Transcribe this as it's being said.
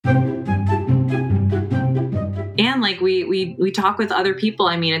time, like we talk with other people.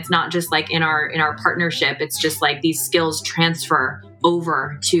 I mean, it's not just like in our partnership. It's just like these skills transfer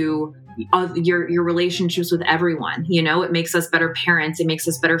over to your relationships with everyone. You know, it makes us better parents. It makes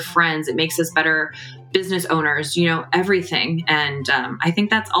us better friends. It makes us better business owners, you know, everything. And I think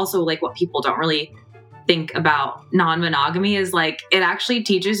that's also like what people don't really think about non-monogamy is like, it actually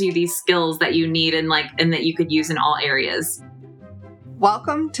teaches you these skills that you need and that you could use in all areas.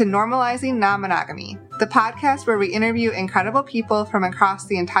 Welcome to Normalizing Non-Monogamy, the podcast where we interview incredible people from across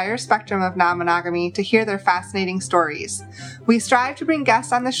the entire spectrum of non-monogamy to hear their fascinating stories. We strive to bring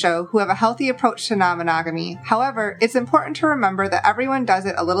guests on the show who have a healthy approach to non-monogamy. However, it's important to remember that everyone does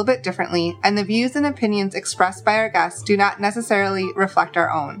it a little bit differently, and the views and opinions expressed by our guests do not necessarily reflect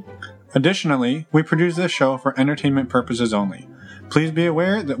our own. Additionally, we produce this show for entertainment purposes only. Please be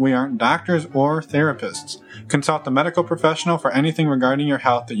aware that we aren't doctors or therapists. Consult a medical professional for anything regarding your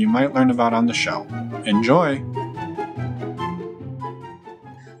health that you might learn about on the show. Enjoy!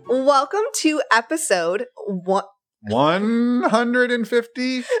 Welcome to episode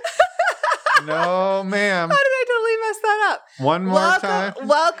 150? No, ma'am. How did I totally mess that up? One more time.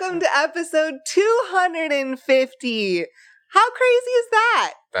 Welcome to episode 250. How crazy is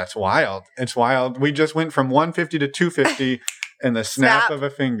that? That's wild. It's wild. We just went from 150 to 250 in the snap of a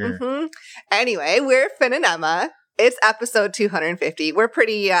finger. Mm-hmm. Anyway, we're Finn and Emma. It's episode 250. We're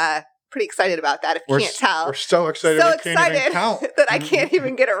pretty excited about that, if you can't tell. We're so excited we can't even count. That I can't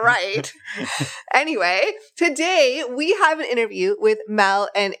even get it right. Anyway, today we have an interview with Mel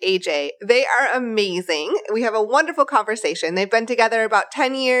and AJ. They are amazing. We have a wonderful conversation. They've been together about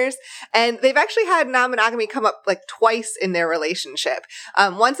 10 years, and they've actually had non-monogamy come up like twice in their relationship.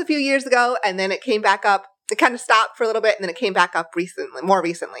 Once a few years ago, and then it came back up. It kind of stopped for a little bit, and then it came back up more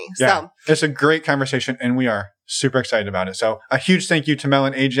recently. Yeah, so it's a great conversation, and we are super excited about it. So a huge thank you to Mel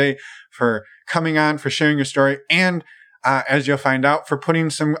and AJ for coming on, for sharing your story, and as you'll find out, for putting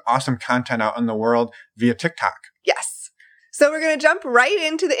some awesome content out in the world via TikTok. Yes. So we're going to jump right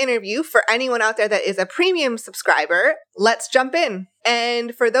into the interview. For anyone out there that is a premium subscriber, let's jump in.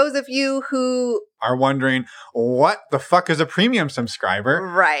 And for those of you who are wondering, what the fuck is a premium subscriber?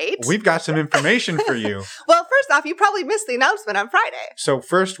 Right. We've got some information for you. Well, first off, you probably missed the announcement on Friday. So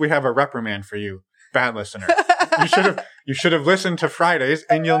first, we have a reprimand for you, bad listener. You should have listened to Fridays,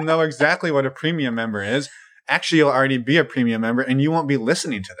 and you'll know exactly what a premium member is. Actually, you'll already be a premium member, and you won't be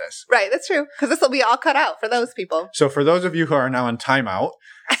listening to this. Right, that's true, because this will be all cut out for those people. So for those of you who are now on timeout,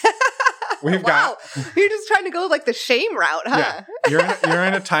 we've got... You're just trying to go like the shame route, huh? Yeah, you're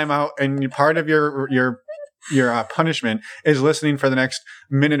in a timeout, and part of your punishment is listening for the next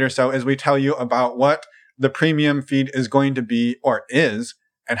minute or so as we tell you about what the premium feed is going to be, or is,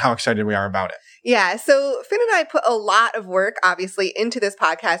 and how excited we are about it. Yeah, so Finn and I put a lot of work, obviously, into this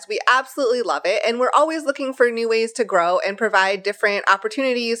podcast. We absolutely love it, and we're always looking for new ways to grow and provide different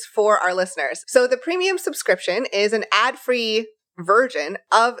opportunities for our listeners. So the premium subscription is an ad-free version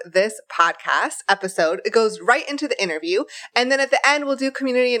of this podcast episode. It goes right into the interview, and then at the end, we'll do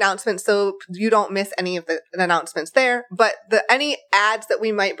community announcements so you don't miss any of the announcements there, but any ads that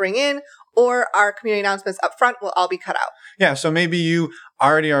we might bring in or our community announcements up front will all be cut out. Yeah, so maybe you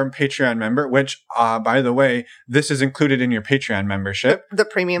already are a Patreon member, which, by the way, this is included in your Patreon membership. The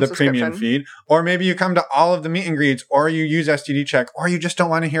premium premium feed. Or maybe you come to all of the meet and greets, or you use STD Check, or you just don't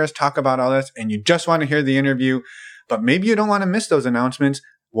want to hear us talk about all this, and you just want to hear the interview, but maybe you don't want to miss those announcements.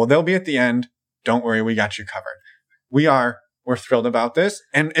 Well, they'll be at the end. Don't worry, we got you covered. We're thrilled about this.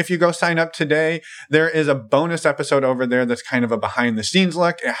 And if you go sign up today, there is a bonus episode over there that's kind of a behind the scenes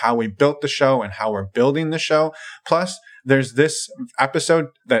look at how we built the show and how we're building the show. Plus, there's this episode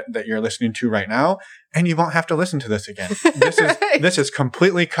that you're listening to right now, and you won't have to listen to this again. This is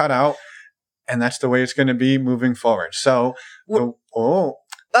completely cut out, and that's the way it's going to be moving forward. So, I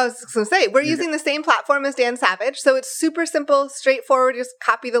was going to say, we're using the same platform as Dan Savage. So it's super simple, straightforward. Just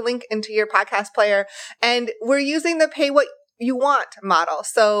copy the link into your podcast player. And we're using the pay what you want model.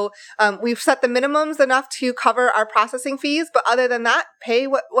 So we've set the minimums enough to cover our processing fees. But other than that, pay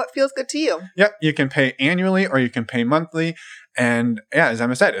what feels good to you. Yep. You can pay annually or you can pay monthly. And yeah, as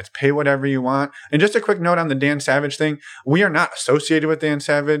Emma said, it's pay whatever you want. And just a quick note on the Dan Savage thing. We are not associated with Dan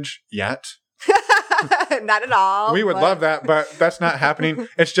Savage yet. Not at all. We would love that, but that's not happening.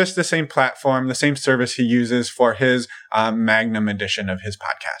 It's just the same platform, the same service he uses for his Magnum edition of his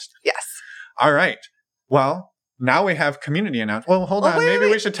podcast. Yes. All right. Well, now we have community announcements. Well, hold on. Maybe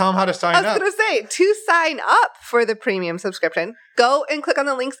we should tell them how to sign up. I was going to say, to sign up for the premium subscription, go and click on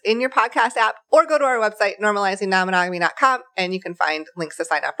the links in your podcast app or go to our website, normalizingnonmonogamy.com, and you can find links to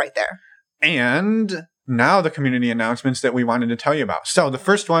sign up right there. And now the community announcements that we wanted to tell you about. So the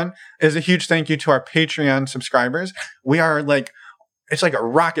first one is a huge thank you to our Patreon subscribers. We are it's like a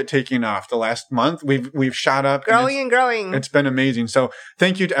rocket taking off the last month. We've shot up. Growing and growing. It's been amazing. So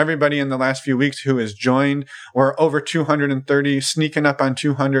thank you to everybody in the last few weeks who has joined. We're over 230, sneaking up on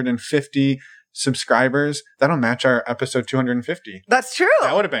 250 subscribers. That'll match our episode 250. That's true.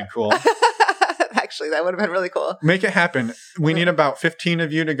 That would have been cool. Actually, that would have been really cool. Make it happen. We need about 15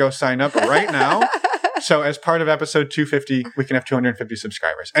 of you to go sign up right now. So as part of episode 250, we can have 250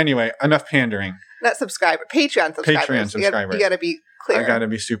 subscribers. Anyway, enough pandering. Not subscriber, Patreon subscribers. Patreon subscribers. You got to be clear. I got to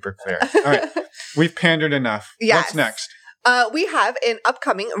be super clear. All right. We've pandered enough. Yes. What's next? We have an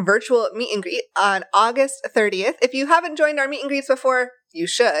upcoming virtual meet and greet on August 30th. If you haven't joined our meet and greets before, you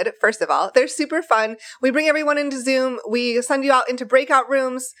should, first of all. They're super fun. We bring everyone into Zoom. We send you out into breakout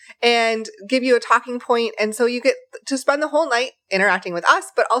rooms and give you a talking point. And so you get to spend the whole night interacting with us,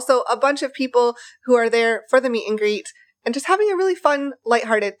 but also a bunch of people who are there for the meet and greet and just having a really fun,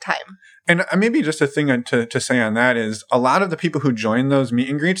 lighthearted time. And maybe just a thing to say on that is a lot of the people who join those meet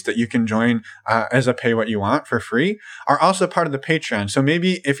and greets that you can join as a pay what you want for free are also part of the Patreon. So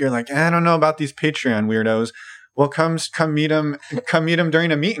maybe if you're like, I don't know about these Patreon weirdos, well, come meet them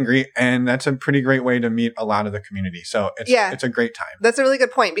during a meet and greet. And that's a pretty great way to meet a lot of the community. So it's a great time. That's a really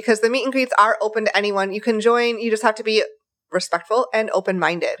good point because the meet and greets are open to anyone. You can join. You just have to be respectful and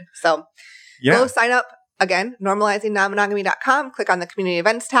open-minded. So go sign up. Again, normalizingnonmonogamy.com, click on the community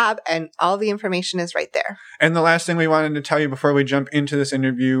events tab, and all the information is right there. And the last thing we wanted to tell you before we jump into this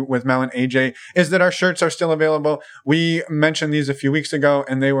interview with Mel and AJ is that our shirts are still available. We mentioned these a few weeks ago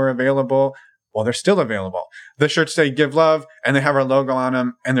and they were available. Well, they're still available. The shirts say Give Love and they have our logo on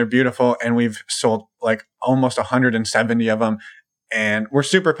them and they're beautiful. And we've sold like almost 170 of them. And we're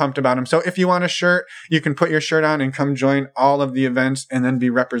super pumped about them. So if you want a shirt, you can put your shirt on and come join all of the events and then be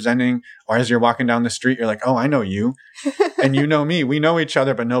representing. Or as you're walking down the street, you're like, oh, I know you. And you know me. We know each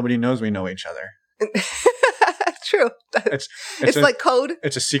other, but nobody knows we know each other. True. It's like code.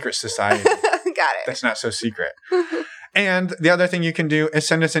 It's a secret society. Got it. That's not so secret. And the other thing you can do is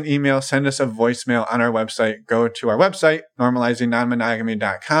send us an email, send us a voicemail on our website. Go to our website,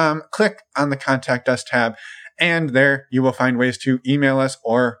 normalizingnonmonogamy.com, click on the Contact Us tab. And there you will find ways to email us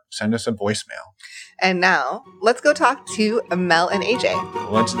or send us a voicemail. And now let's go talk to Mel and AJ.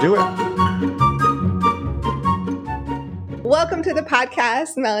 Let's do it. Welcome to the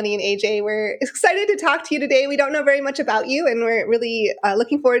podcast, Melanie and AJ. We're excited to talk to you today. We don't know very much about you, and we're really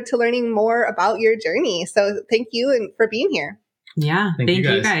looking forward to learning more about your journey. So thank you for being here. Yeah, thank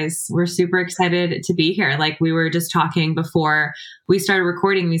you guys. We're super excited to be here. Like we were just talking before we started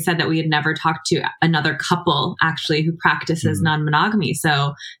recording, we said that we had never talked to another couple actually who practices non-monogamy.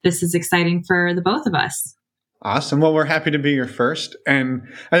 So this is exciting for the both of us. Awesome. Well, we're happy to be your first. And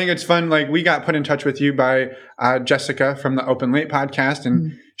I think it's fun. Like we got put in touch with you by Jessica from the Open Late podcast.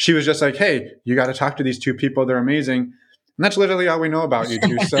 And she was just like, hey, you got to talk to these two people. They're amazing. And that's literally all we know about you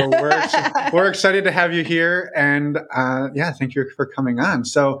two. So we're excited to have you here. And thank you for coming on.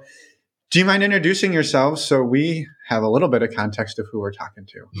 So do you mind introducing yourselves so we have a little bit of context of who we're talking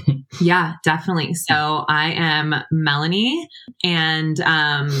to? Yeah, definitely. So I am Melanie and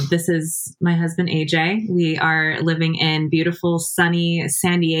this is my husband, AJ. We are living in beautiful, sunny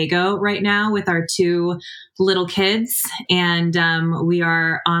San Diego right now with our two little kids. And we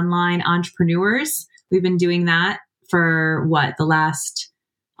are online entrepreneurs. We've been doing that for the last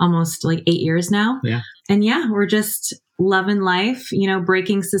almost 8 years now. Yeah. And we're just loving life,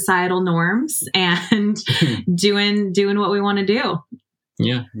 breaking societal norms and doing what we want to do.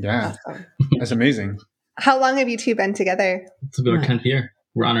 Yeah. Yeah. Awesome. That's amazing. How long have you two been together? It's about our 10th year.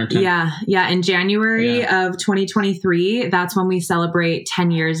 We're on our 10th. Yeah. In January of 2023, that's when we celebrate 10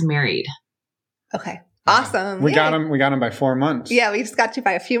 years married. Okay. Awesome. We got him by 4 months. Yeah, we just got you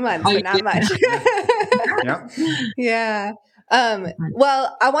by a few months, but not much. Yeah.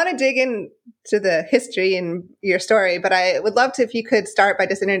 Well, I want to dig into the history and your story, but I would love to, if you could start by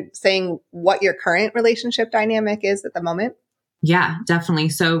just saying what your current relationship dynamic is at the moment. Yeah, definitely.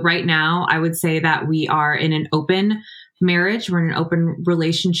 So right now, I would say that we are in an open marriage. We're in an open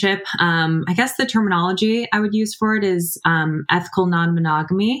relationship. I guess the terminology I would use for it is ethical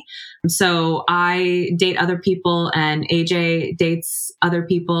non-monogamy. So I date other people and AJ dates other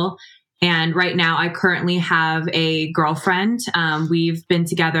people. And right now I currently have a girlfriend. We've been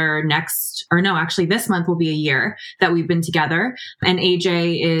together this month will be a year that we've been together. And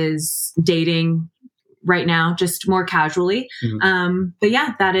AJ is dating right now, just more casually. But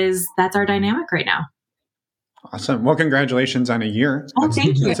yeah, that's our dynamic right now. Awesome. Well, congratulations on a year.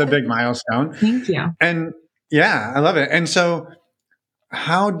 Thank you. It's a big milestone. Thank you. And yeah, I love it. And so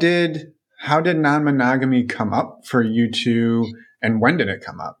how did how did non-monogamy come up for you two, and when did it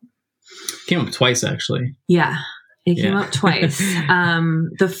come up? It came up twice, actually. Yeah. It came up twice.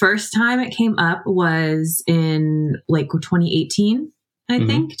 The first time it came up was in like 2018, I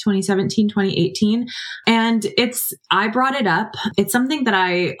think, 2017, 2018. And I brought it up. It's something that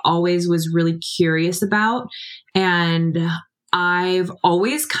I always was really curious about. And I've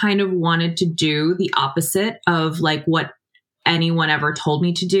always kind of wanted to do the opposite of like what anyone ever told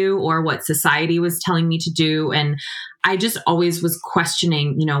me to do or what society was telling me to do. And I just always was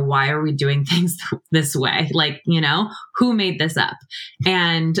questioning, why are we doing things this way? Like, who made this up?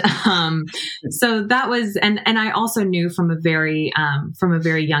 And so that was, and I also knew from a very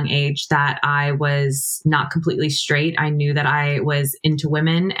young age that I was not completely straight. I knew that I was into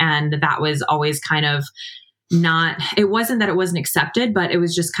women, and that was always kind of it wasn't that it wasn't accepted, but it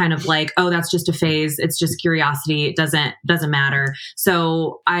was just kind of like, oh, that's just a phase. It's just curiosity. It doesn't matter.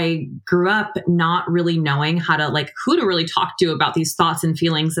 So I grew up not really knowing who to really talk to about these thoughts and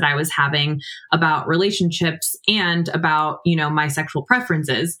feelings that I was having about relationships and about, my sexual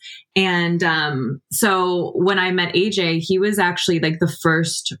preferences. And so when I met AJ, he was actually like the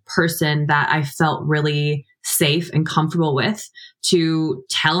first person that I felt really safe and comfortable with to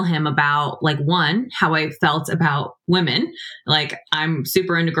tell him about, like, one, how I felt about women. Like, I'm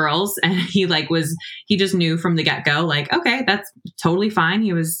super into girls, and he just knew from the get-go, like, okay, that's totally fine.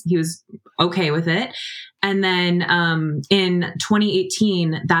 He was okay with it. And then in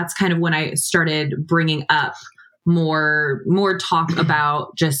 2018, that's kind of when I started bringing up more talk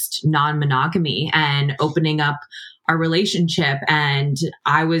about just non-monogamy and opening up our relationship. And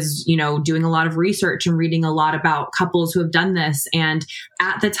I was, doing a lot of research and reading a lot about couples who have done this. And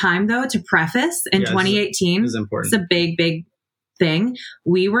at the time, though, to preface, in 2018, it's a big, big thing.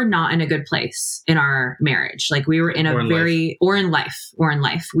 We were not in a good place in our marriage. Like, we were in in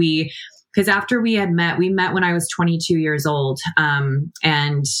life. Because after we met when I was 22 years old,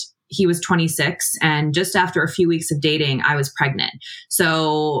 and he was 26. And just after a few weeks of dating, I was pregnant.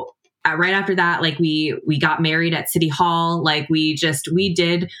 So right after that, like we got married at City Hall. Like we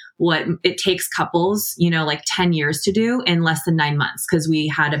did what it takes couples, like 10 years to do in less than 9 months, because we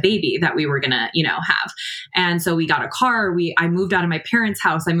had a baby that we were going to, have. And so we got a car. I moved out of my parents'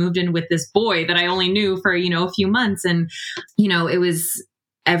 house. I moved in with this boy that I only knew for, a few months. And,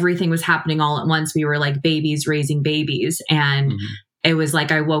 everything was happening all at once. We were like babies raising babies. And it was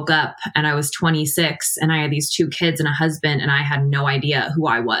like I woke up and I was 26 and I had these 2 kids and a husband, and I had no idea who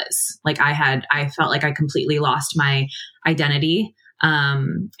I was. Like I felt like I completely lost my identity.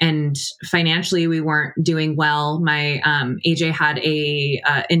 And financially we weren't doing well. My, AJ had a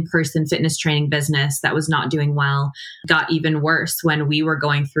in-person fitness training business that was not doing well. Got even worse when we were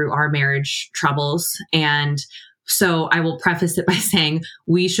going through our marriage troubles. And so I will preface it by saying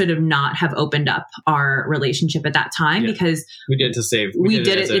we should have not have opened up our relationship at that time, because we did it to save.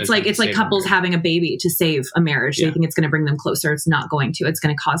 It's like couples having a baby to save a marriage. They think it's going to bring them closer. It's not going to. It's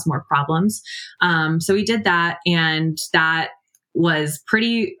going to cause more problems. So we did that, and that was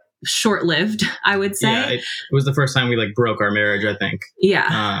pretty short-lived, I would say. Yeah, it was the first time we broke our marriage, I think.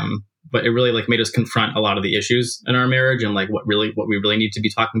 Yeah. But it really made us confront a lot of the issues in our marriage and what we really need to be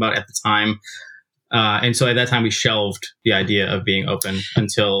talking about at the time. And so at that time, we shelved the idea of being open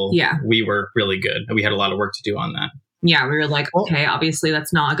until we were really good. And we had a lot of work to do on that. Yeah, we were like, okay, obviously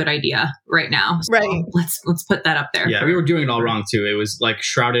that's not a good idea right now. So right. Let's put that up there. Yeah, we were doing it all wrong too. It was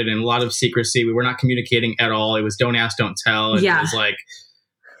shrouded in a lot of secrecy. We were not communicating at all. It was don't ask, don't tell. It was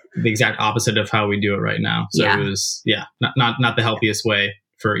the exact opposite of how we do it right now. So it was, not the healthiest way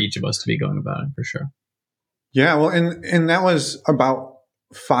for each of us to be going about it, for sure. Yeah, well, and that was about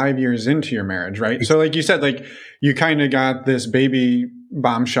 5 years into your marriage, right? So like you said, you kind of got this baby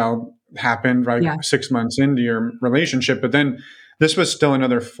bombshell happened 6 months into your relationship, but then this was still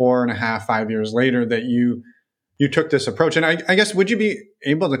another 4.5, 5 years later that you took this approach. And I guess, would you be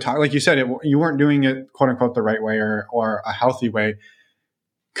able to talk, like you said, you weren't doing it quote unquote the right way or a healthy way.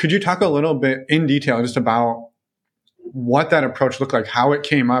 Could you talk a little bit in detail just about what that approach looked like, how it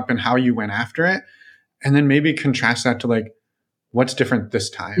came up and how you went after it? And then maybe contrast that to what's different this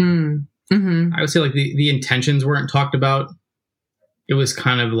time? Mm-hmm. I would say the intentions weren't talked about. It was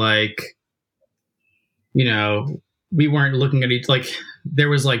kind of we weren't looking at each, there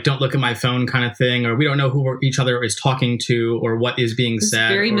was don't look at my phone kind of thing, or we don't know who each other is talking to or what is being said.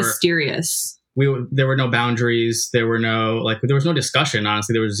 Very mysterious. There were no boundaries. There were no, there was no discussion.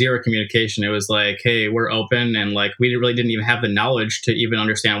 Honestly, there was zero communication. It was hey, we're open. And we really didn't even have the knowledge to even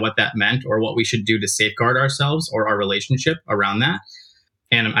understand what that meant or what we should do to safeguard ourselves or our relationship around that.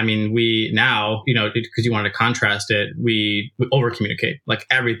 And I mean, we now, because you wanted to contrast it, we over communicate like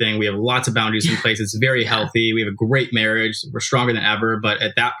everything. We have lots of boundaries in place. It's very healthy. We have a great marriage. We're stronger than ever. But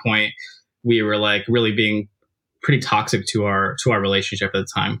at that point, we were like really being pretty toxic to our relationship at the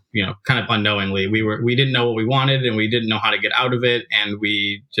time, kind of unknowingly. We didn't know what we wanted and we didn't know how to get out of it. And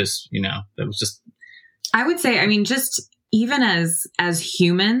we just, it was just. I would say, I mean, just even as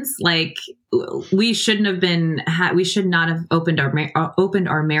humans, like we should not have opened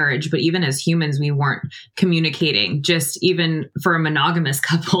our marriage, but even as humans, we weren't communicating. Just even for a monogamous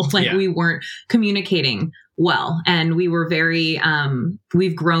couple, we weren't communicating well, and we were very.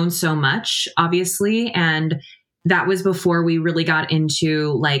 We've grown so much, obviously, and that was before we really got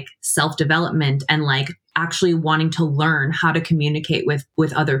into like self-development and like actually wanting to learn how to communicate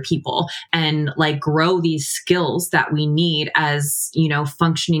with other people and like grow these skills that we need as,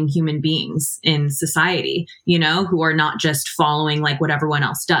 functioning human beings in society, who are not just following like what everyone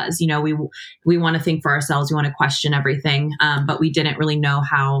else does. We want to think for ourselves. We want to question everything. But we didn't really know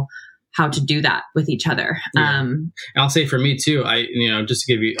how to do that with each other. And I'll say for me too, just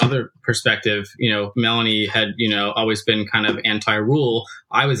to give you other perspective, Melanie had, always been kind of anti-rule.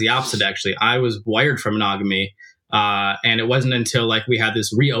 I was the opposite, actually. I was wired for monogamy. And it wasn't until like we had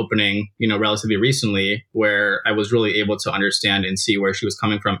this reopening, relatively recently where I was really able to understand and see where she was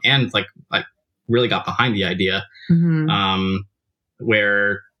coming from. And like really got behind the idea,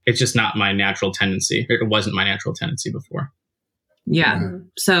 where it's just not my natural tendency. It wasn't my natural tendency before. Yeah. Mm-hmm.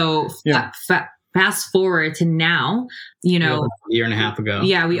 So fast forward to now, a year and a half ago.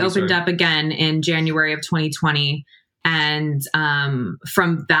 Yeah. We opened up again in January of 2020. And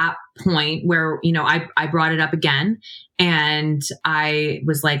from that point where, I brought it up again and I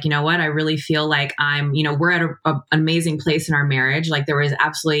was like, you know what, I really feel like we're at an amazing place in our marriage. Like there was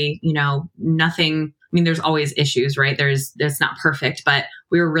absolutely, nothing. I mean, there's always issues, right? It's not perfect, but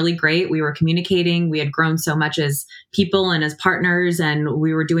we were really great. We were communicating. We had grown so much as people and as partners, and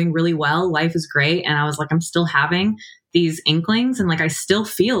we were doing really well. Life is great. And I was like, I'm still having these inklings and like, I still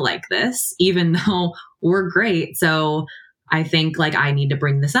feel like this, even though we're great. So I think like I need to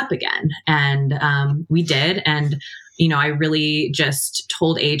bring this up again. And we did. And, I really just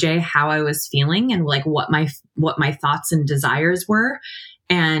told AJ how I was feeling and like what my thoughts and desires were.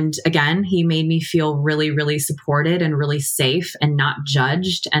 And again, he made me feel really, really supported and really safe and not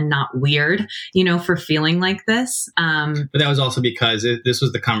judged and not weird, for feeling like this. But that was also because this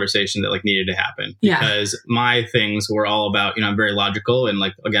was the conversation that like needed to happen. Because my things were all about, I'm very logical and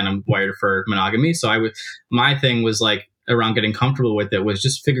like, again, I'm wired for monogamy. So my thing was like around getting comfortable with it was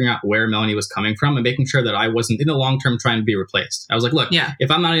just figuring out where Melanie was coming from and making sure that I wasn't in the long term trying to be replaced. I was like, look, if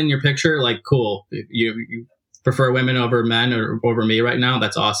I'm not in your picture, like, cool, you prefer women over men or over me right now,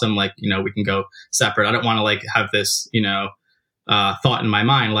 that's awesome. Like, we can go separate. I don't want to like have this, thought in my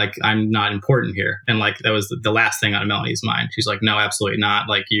mind, like I'm not important here. And like, that was the last thing on Melanie's mind. She's like, no, absolutely not.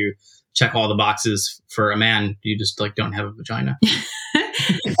 Like you check all the boxes for a man. You just like don't have a vagina.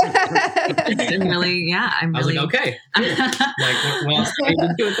 I'm really, I was like, okay. Like, what else can we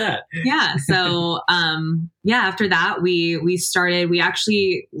do with that? Yeah. So, after that, we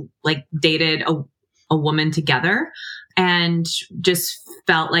actually like dated a woman together and just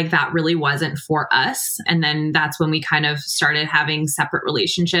felt like that really wasn't for us. And then that's when we kind of started having separate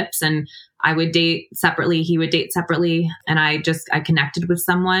relationships, and I would date separately. He would date separately. And I connected with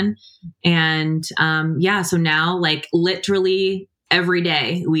someone. And, so now like literally every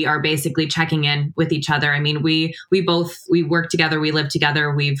day we are basically checking in with each other. I mean, we work together, we live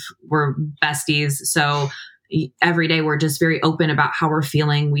together, we're besties. So every day we're just very open about how we're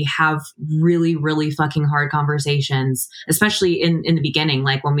feeling. We have really, really fucking hard conversations, especially in the beginning.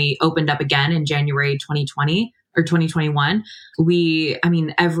 Like when we opened up again in January 2020 or 2021, we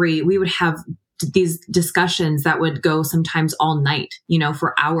would have these discussions that would go sometimes all night,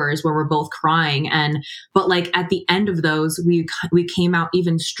 for hours where we're both crying. But like at the end of those, we came out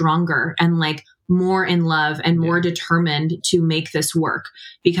even stronger and like more in love and more determined to make this work.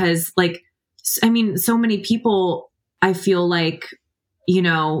 Because like, so many people, I feel like,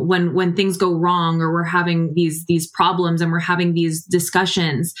 when things go wrong or we're having these problems and we're having these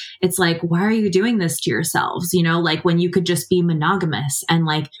discussions, it's like, why are you doing this to yourselves? Like when you could just be monogamous and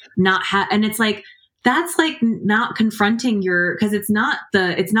like not and it's like, that's like not confronting because it's not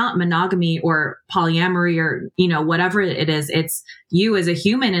monogamy or polyamory or, whatever it is. It's you as a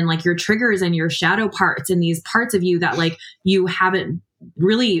human and like your triggers and your shadow parts and these parts of you that like you haven't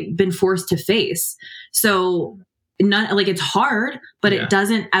really been forced to face. So not like it's hard, but it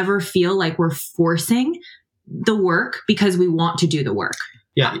doesn't ever feel like we're forcing the work because we want to do the work.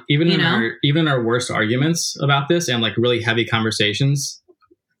 Yeah. Even in our worst arguments about this and like really heavy conversations,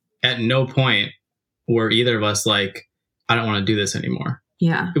 at no point were either of us like, I don't want to do this anymore.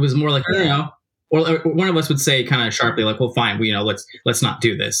 Yeah. It was more like, or one of us would say kind of sharply, like, well, fine, let's not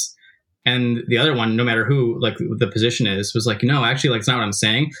do this. And the other one, no matter who like the position is, was like, no, actually, like, it's not what I'm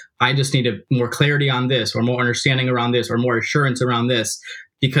saying. I just need more clarity on this, or more understanding around this, or more assurance around this,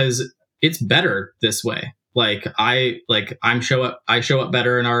 because it's better this way. Like I show up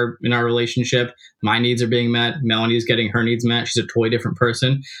better in our relationship. My needs are being met. Melanie's getting her needs met. She's a totally different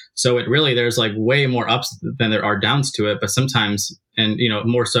person. So it really, there's like way more ups than there are downs to it. But sometimes, and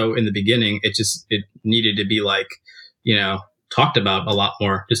more so in the beginning, it needed to be like, talked about a lot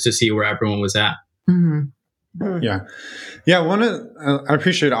more just to see where everyone was at. Mm-hmm. Yeah. I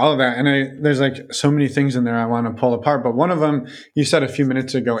appreciate all of that. And there's like so many things in there I want to pull apart. But one of them you said a few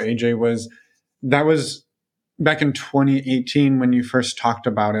minutes ago, AJ, was back in 2018 when you first talked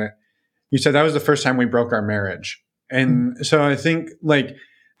about it. You said that was the first time we broke our marriage. And so I think like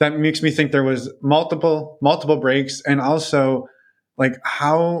that makes me think there was multiple breaks, and also like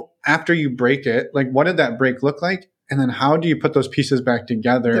how after you break it, like what did that break look like? And then how do you put those pieces back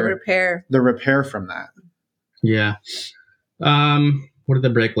together? The repair from that. Yeah. What did the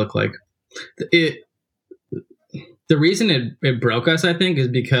break look like? The reason it broke us, I think, is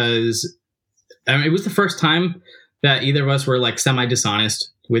because it was the first time that either of us were like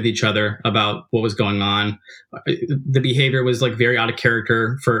semi-dishonest with each other about what was going on. The behavior was like very out of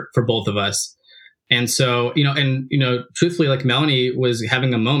character for both of us. And so, truthfully, like Melanie was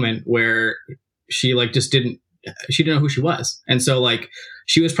having a moment where she like she didn't know who she was. And so like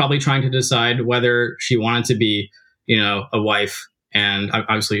she was probably trying to decide whether she wanted to be, a wife, and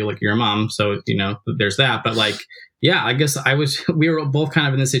obviously like you're a mom. So, there's that. But like, yeah, I guess we were both kind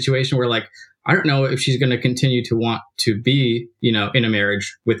of in the situation where like, I don't know if she's going to continue to want to be, in a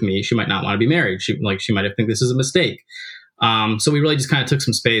marriage with me. She might not want to be married. She might think this is a mistake. So we really just kind of took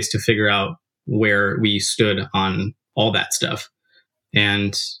some space to figure out where we stood on all that stuff.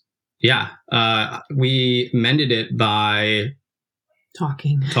 And yeah, we mended it by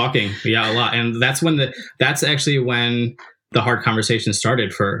talking. Yeah, a lot. And that's actually when the hard conversation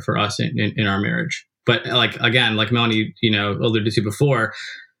started for us in our marriage. But like, again, like Melanie, alluded to before,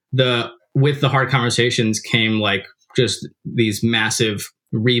 with the hard conversations came like just these massive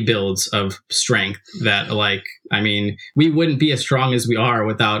rebuilds of strength that like, I mean, we wouldn't be as strong as we are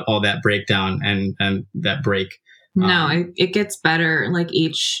without all that breakdown and that break. No, it gets better like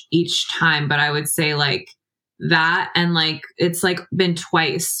each time, but I would say like that, and like it's like been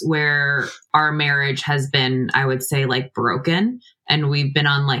twice where our marriage has been, I would say, like broken, and we've been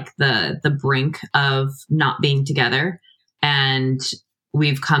on like the brink of not being together, and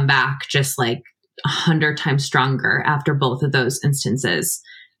we've come back just like 100 times stronger after both of those instances.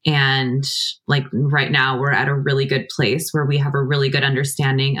 And like right now we're at a really good place where we have a really good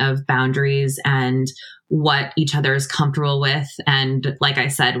understanding of boundaries and what each other is comfortable with. And like I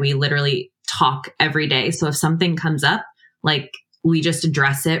said, we literally talk every day. So if something comes up, like we just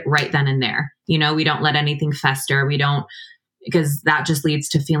address it right then and there. We don't let anything fester. Because that just leads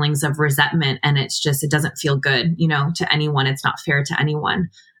to feelings of resentment, and it doesn't feel good, to anyone. It's not fair to anyone.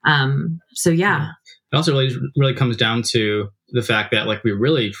 So yeah. It also really comes down to the fact that like we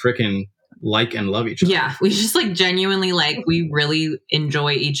really freaking like and love each other. Yeah, we just like genuinely like we really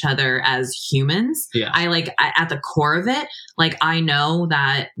enjoy each other as humans. Yeah. At the core of it, like I know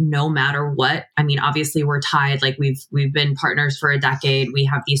that no matter what, I mean, obviously we're tied. Like we've been partners for a decade. We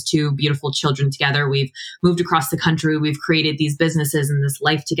have these two beautiful children together. We've moved across the country. We've created these businesses and this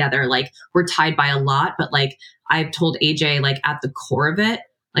life together. Like we're tied by a lot, but like I've told AJ, like at the core of it,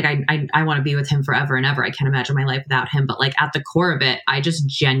 like I want to be with him forever and ever. I can't imagine my life without him. But like at the core of it, I just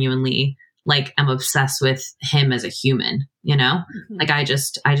genuinely like I'm obsessed with him as a human, Mm-hmm. Like I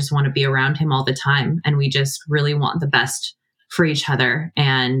just want to be around him all the time, and we just really want the best for each other.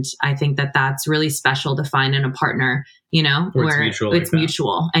 And I think that that's really special to find in a partner, where it's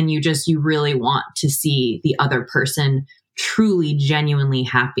mutual, and you really want to see the other person truly, genuinely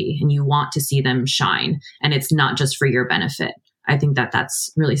happy, and you want to see them shine, and it's not just for your benefit. I think that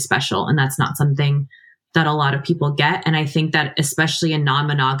that's really special, and that's not something that a lot of people get. And I think that especially in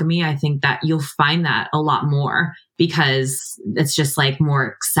non-monogamy, I think that you'll find that a lot more because it's just like more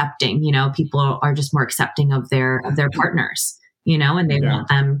accepting, people are just more accepting of their partners, and they want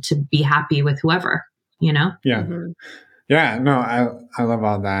them to be happy with whoever, Yeah. Mm-hmm. Yeah. No, I love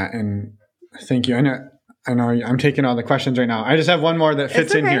all that. And thank you. I know I'm taking all the questions right now. I just have one more that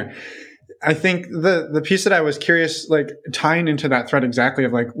fits in here. I think the piece that I was curious, like tying into that thread exactly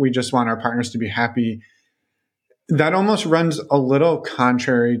of like, we just want our partners to be happy. That almost runs a little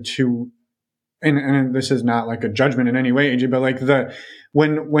contrary to and this is not like a judgment in any way, AJ, but like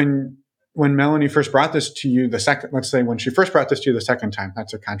when Melanie first brought this to you let's say when she first brought this to you the second time,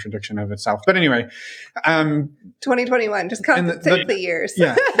 that's a contradiction of itself. But anyway, 2021, just count the years.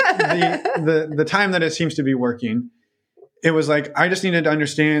 Yeah. The time that it seems to be working, it was like, I just needed to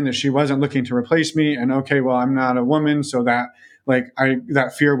understand that she wasn't looking to replace me. And okay, well, I'm not a woman. So that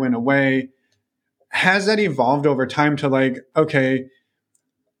that fear went away. Has that evolved over time to like, okay,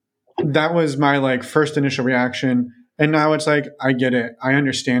 that was my like first initial reaction. And now it's like, I get it. I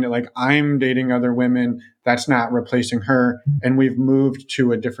understand it. Like, I'm dating other women. That's not replacing her. And we've moved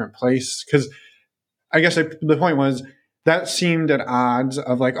to a different place. Because I guess the point was that seemed at odds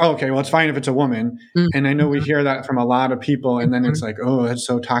of like, oh, okay, well, it's fine if it's a woman. Mm-hmm. And I know we hear that from a lot of people. And then it's like, oh, that's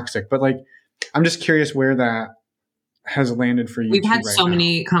so toxic. But like, I'm just curious where that has landed for you. We've had so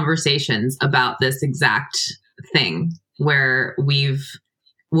many conversations about this exact thing where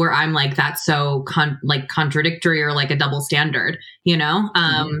I'm like, that's so contradictory or like a double standard, you know?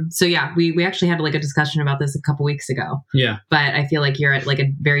 So yeah, we actually had like a discussion about this a couple weeks ago. Yeah. But I feel like you're at like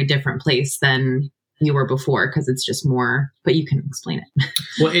a very different place than you were before because it's just more, but you can explain it.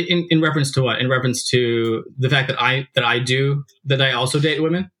 Well, in reference to what? In reference to the fact that I also date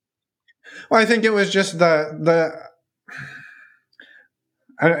women? Well, I think it was just I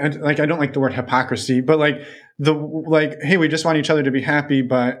don't like the word hypocrisy, but hey, we just want each other to be happy,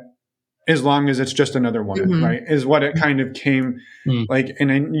 but as long as it's just another woman, right? Is what it kind of came like,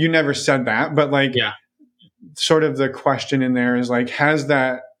 and you never said that, but like, sort of the question in there is like, has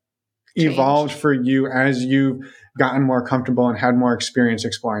that evolved for you as you've gotten more comfortable and had more experience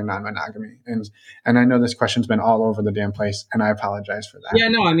exploring non-monogamy? And I know this question's been all over the damn place, and I apologize for that. Yeah,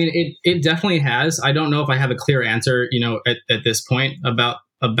 no, I mean, it definitely has. I don't know if I have a clear answer, at this point about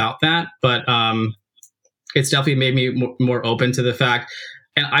that, but it's definitely made me more open to the fact.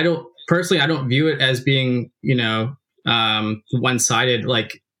 And I don't view it as being, one-sided.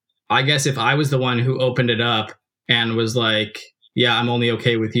 Like, I guess if I was the one who opened it up and was like, yeah, I'm only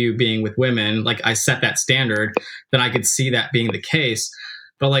okay with you being with women, like I set that standard, then I could see that being the case.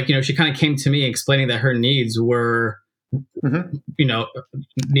 But like, she kind of came to me explaining that her needs were,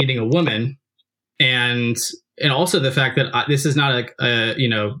 needing a woman. And also the fact that this is not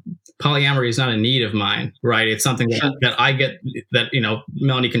polyamory is not a need of mine, right? It's something that I get, that,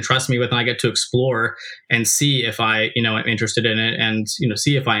 Melanie can trust me with, and I get to explore and see if I, am interested in it, and,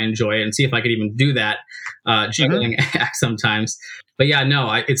 see if I enjoy it, and see if I could even do that juggling act sometimes. But yeah,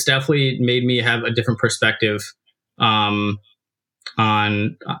 no, it's definitely made me have a different perspective on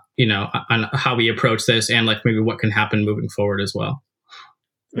how we approach this, and like maybe what can happen moving forward as well.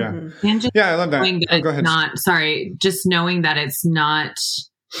 Yeah. And just I love that. Go ahead. Just knowing that it's not,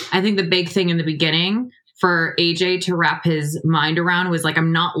 I think the big thing in the beginning for AJ to wrap his mind around was like,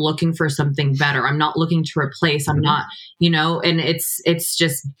 I'm not looking for something better. I'm not looking to replace. I'm not, and it's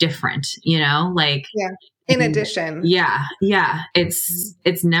just different, like. Yeah. In addition. Yeah.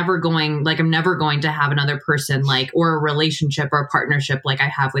 It's never going, like, I'm never going to have another person or a relationship or a partnership like I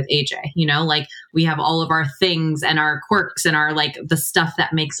have with AJ, like we have all of our things and our quirks and our, the stuff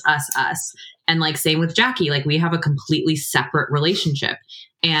that makes us us. And same with Jackie, we have a completely separate relationship,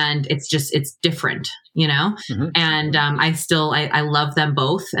 and it's different, and I love them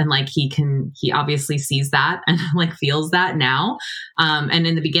both. And he obviously sees that and feels that now. And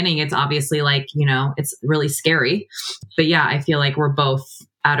in the beginning, it's obviously it's really scary, but yeah, I feel like we're both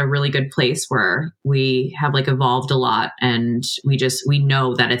at a really good place where we have evolved a lot, and we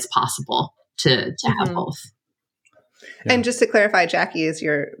know that it's possible to have both. Yeah. And just to clarify, Jackie is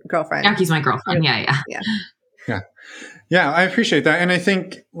your girlfriend. Jackie's my girlfriend. Yeah. Yeah, I appreciate that. And I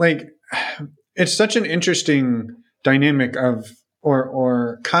think it's such an interesting dynamic of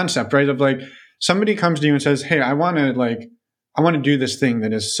or concept, right? Of somebody comes to you and says, hey, I want to do this thing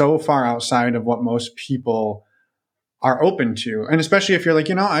that is so far outside of what most people are open to. And especially if you're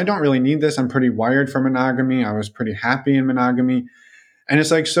I don't really need this. I'm pretty wired for monogamy. I was pretty happy in monogamy. And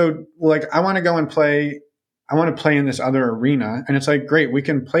it's I want to go and play. I want to play in this other arena. And it's great, we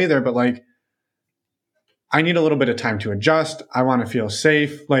can play there, but I need a little bit of time to adjust. I want to feel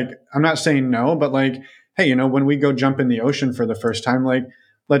safe. I'm not saying no, but hey, when we go jump in the ocean for the first time,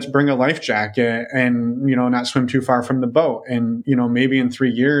 let's bring a life jacket and, not swim too far from the boat. And, maybe in 3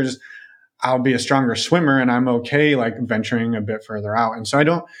 years, I'll be a stronger swimmer and I'm okay, venturing a bit further out. And so I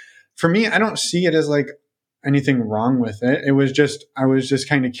don't see it as anything wrong with it. I was just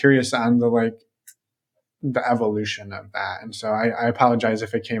kind of curious on the evolution of that. And so I apologize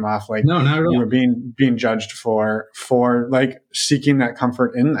if it came off no, not at all. You were being judged for seeking that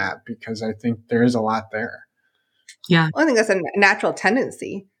comfort in that, because I think there is a lot there. Yeah. Well, I think that's a natural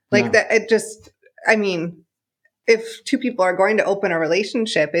tendency. Like that, it just, I mean, if two people are going to open a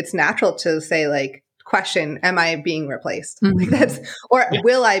relationship, it's natural to say like, question, am I being replaced? Mm-hmm. Like that's, or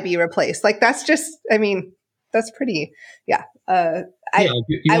will I be replaced? Like that's just, I mean, that's pretty, I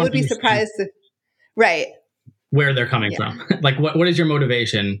would be surprised if, right. Where they're coming from. Like, what is your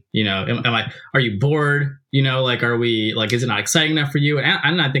motivation? You know, are you bored? You know, like, are we like, is it not exciting enough for you?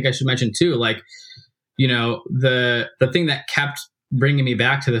 And I think I should mention too, like, you know, the thing that kept bringing me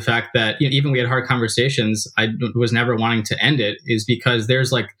back to the fact that, you know, even we had hard conversations, I was never wanting to end it, is because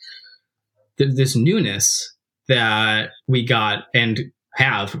there's like this newness that we got and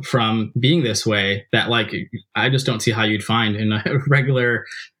have from being this way that like, I just don't see how you'd find in a regular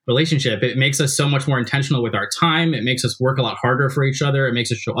relationship. It makes us so much more intentional with our time. It makes us work a lot harder for each other. It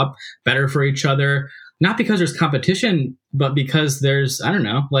makes us show up better for each other. Not because there's competition, but because there's, I don't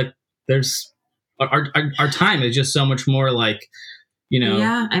know, like there's our time is just so much more like, you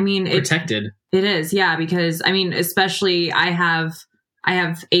know, I mean, protected. It is. Yeah. Because I mean, especially I have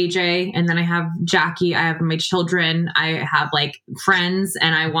AJ, and then I have Jackie, I have my children, I have like friends,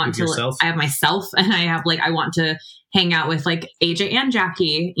 and I want I have myself, and I have like, I want to hang out with like AJ and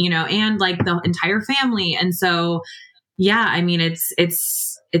Jackie, you know, and like the entire family. And so, yeah, I mean,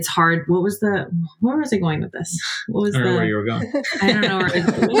 it's hard. Where was I going with this? What was I don't know where you were going. I don't know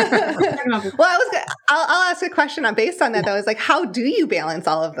where Well, I'll ask a question based on that though, is like, how do you balance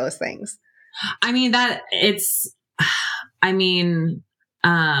all of those things? I mean,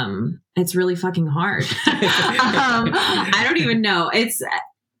 it's really fucking hard. I don't even know.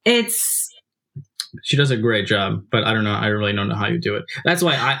 She does a great job, but I don't know. I really don't know how you do it. That's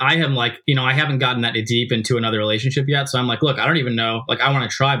why I am like, you know, I haven't gotten that deep into another relationship yet. So I'm like, look, I don't even know. Like, I want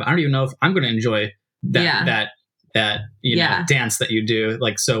to try, but I don't even know if I'm going to enjoy that you know, dance that you do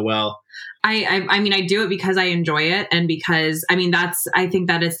like so well. I mean, I do it because I enjoy it, and because I mean, I think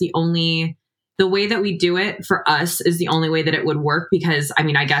that it's the way that we do it for us is the only way that it would work, because I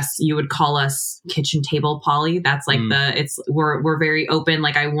mean, I guess you would call us kitchen table poly. That's like we're very open.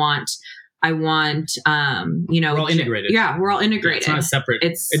 Like I want, you know, we're all integrated. Yeah, we're all integrated. It's not a separate.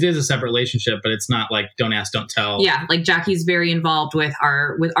 It is a separate relationship, but it's not like don't ask, don't tell. Yeah, like Jackie's very involved with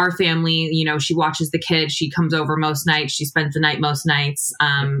our family. You know, she watches the kids. She comes over most nights. She spends the night most nights.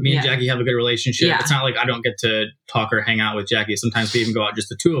 Me and Jackie have a good relationship. Yeah. It's not like I don't get to talk or hang out with Jackie. Sometimes we even go out just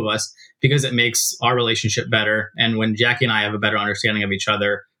the two of us because it makes our relationship better. And when Jackie and I have a better understanding of each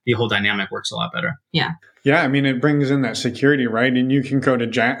other, the whole dynamic works a lot better. Yeah. Yeah, I mean, it brings in that security, right? And you can go to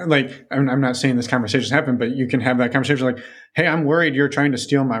Jack, like, I'm not saying this conversation's happened, but you can have that conversation like, hey, I'm worried you're trying to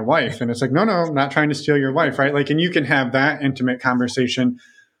steal my wife. And it's like, no, I'm not trying to steal your wife, right? Like, and you can have that intimate conversation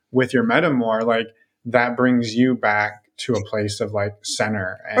with your metamor, like that brings you back to a place of like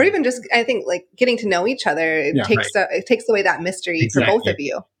center. Or even just, I think like getting to know each other, it takes away that mystery for both of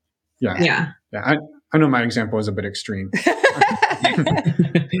you. Yeah. I know my example was a bit extreme.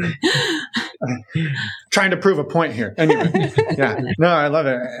 Trying to prove a point here. Anyway, no, I love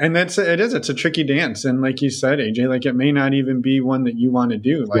it. And it's a tricky dance. And like you said, AJ, like it may not even be one that you want to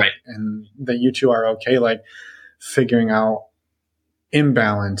do, like, and that you two are okay, like figuring out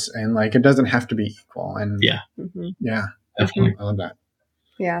imbalance, and like, it doesn't have to be equal. And definitely. I love that.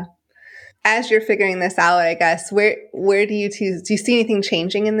 Yeah. As you're figuring this out, I guess, where do you see anything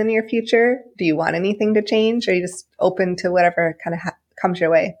changing in the near future? Do you want anything to change, or are you just open to whatever kind of comes your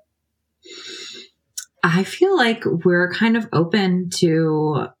way? I feel like we're kind of open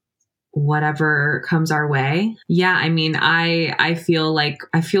to whatever comes our way. Yeah. I mean, I feel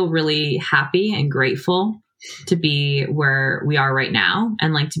really happy and grateful to be where we are right now,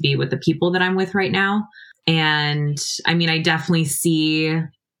 and like to be with the people that I'm with right now. And I mean, I definitely see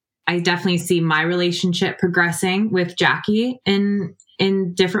my relationship progressing with Jackie in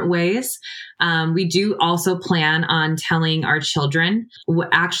different ways. We do also plan on telling our children,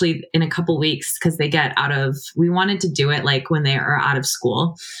 actually in a couple weeks, because we wanted to do it like when they are out of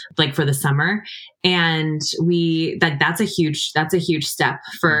school, like for the summer. And that's a huge step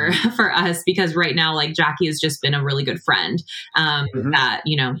for us, because right now, like Jackie has just been a really good friend, that,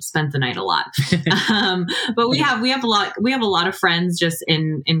 you know, spent the night a lot. But we have a lot of friends just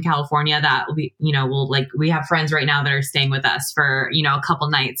in California that we have friends right now that are staying with us for, you know, a couple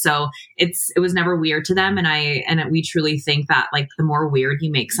nights. So it was never weird to them. And we truly think that like the more weird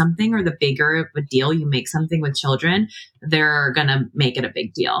you make something, or the bigger of a deal you make something with children, they're going to make it a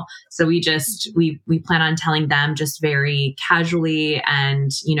big deal. So we plan on telling them just very casually, and,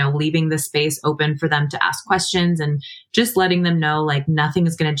 you know, leaving the space open for them to ask questions, and just letting them know like nothing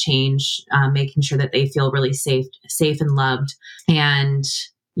is going to change, making sure that they feel really safe and loved. And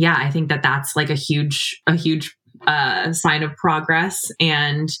yeah, I think that that's like a huge sign of progress.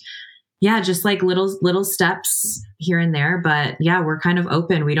 And yeah, just like little steps here and there. But yeah, we're kind of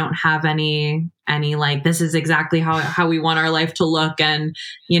open. We don't have any like, this is exactly how we want our life to look. And,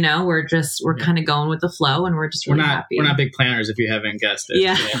 we're kind of going with the flow, and we're just really happy. We're not big planners, if you haven't guessed it.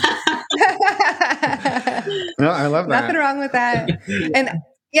 Yeah. No, I love that. Nothing wrong with that. And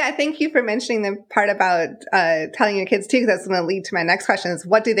yeah, thank you for mentioning the part about telling your kids too, because that's going to lead to my next question is,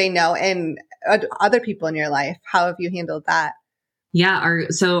 what do they know? And other people in your life, how have you handled that? Yeah.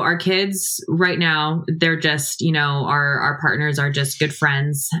 Our kids right now, they're just, our partners are just good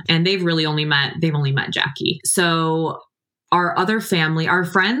friends, and they've only met Jackie. So our other family, our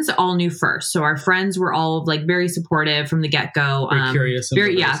friends all knew first. So our friends were all like very supportive from the get-go. Very curious.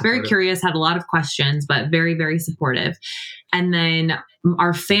 Very curious, had a lot of questions, but very, very supportive. And then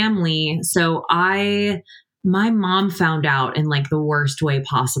our family. So my mom found out in like the worst way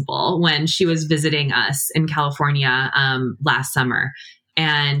possible when she was visiting us in California last summer.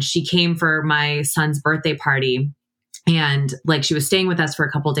 And she came for my son's birthday party, and like she was staying with us for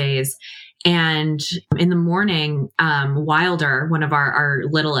a couple days. And in the morning, Wilder, one of our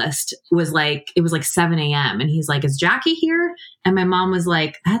littlest, was like, it was like 7 a.m. And he's like, is Jackie here? And my mom was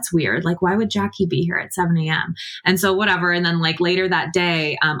like, that's weird. Like, why would Jackie be here at 7 a.m.? And so whatever. And then like later that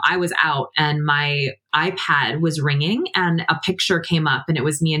day, I was out and my iPad was ringing and a picture came up, and it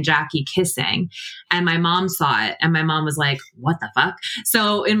was me and Jackie kissing. And my mom saw it, and my mom was like, what the fuck?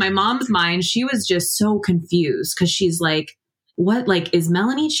 So in my mom's mind, she was just so confused, because she's like, what, like, is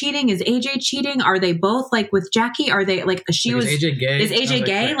Melanie cheating? Is AJ cheating? Are they both like with Jackie? Are they like, is AJ gay? Is AJ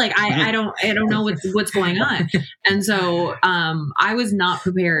gay? Like, I don't know what's going on. And so, I was not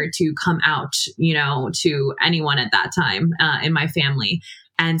prepared to come out, to anyone at that time, in my family.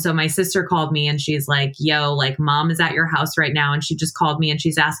 And so my sister called me and she's like, yo, like mom is at your house right now. And she just called me and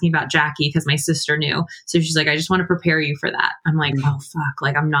she's asking about Jackie, because my sister knew. So she's like, I just want to prepare you for that. I'm like, oh fuck,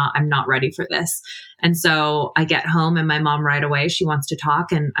 like I'm not ready for this. And so I get home and my mom right away, she wants to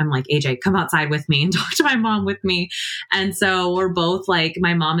talk. And I'm like, AJ, come outside with me and talk to my mom with me. And so we're both like,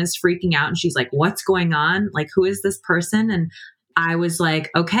 my mom is freaking out and she's like, what's going on? Like, who is this person? And I was like,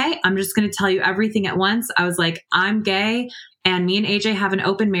 okay, I'm just going to tell you everything at once. I was like, I'm gay. And me and AJ have an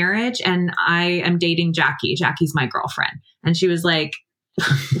open marriage, and I am dating Jackie. Jackie's my girlfriend. And she was like,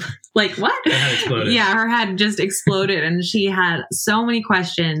 like what? Her head exploded. Yeah, her head just exploded. And she had so many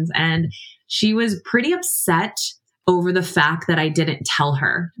questions, and she was pretty upset over the fact that I didn't tell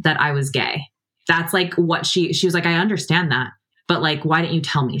her that I was gay. That's like what she was like, I understand that, but like, why didn't you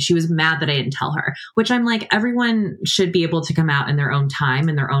tell me? She was mad that I didn't tell her, which I'm like, everyone should be able to come out in their own time,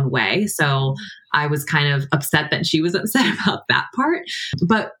 in their own way. So I was kind of upset that she was upset about that part.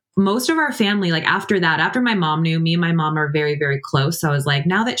 But most of our family, like after my mom knew, me and my mom are very, very close. So I was like,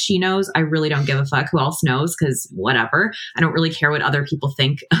 now that she knows, I really don't give a fuck who else knows, because whatever. I don't really care what other people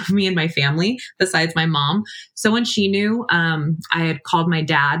think of me and my family besides my mom. So when she knew, I had called my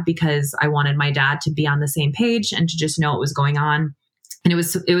dad, because I wanted my dad to be on the same page and to just know what was going on. And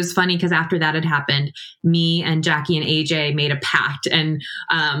it was funny, because after that had happened, me and Jackie and AJ made a pact. And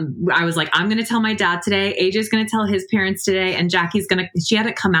I was like, I'm going to tell my dad today. AJ's going to tell his parents today. And she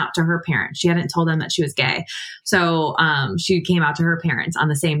hadn't come out to her parents. She hadn't told them that she was gay. So she came out to her parents on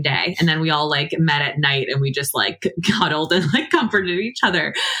the same day. And then we all like met at night, and we just like cuddled and like comforted each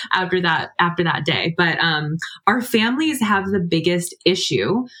other after that day. But our families have the biggest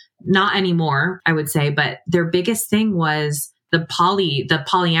issue, not anymore, I would say, but their biggest thing was the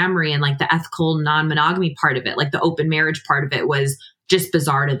polyamory and like the ethical non-monogamy part of it, like the open marriage part of it, was just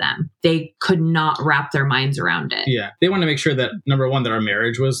bizarre to them. They could not wrap their minds around it. Yeah. They wanted to make sure that, number one, that our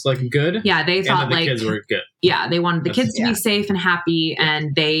marriage was like good. Yeah. They thought and that the kids were good. Yeah. They wanted the kids to be safe and happy,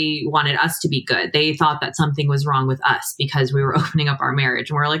 and they wanted us to be good. They thought that something was wrong with us because we were opening up our marriage,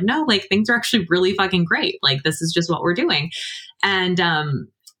 and we're like, no, like things are actually really fucking great. Like this is just what we're doing. And,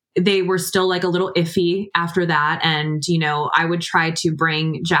 they were still like a little iffy after that. And, I would try to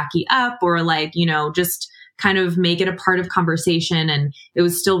bring Jackie up, or like, just kind of make it a part of conversation. And it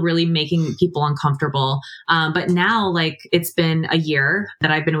was still really making people uncomfortable. But now, like, it's been a year that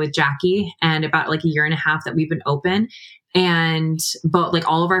I've been with Jackie, and about like a year and a half that we've been open. And but like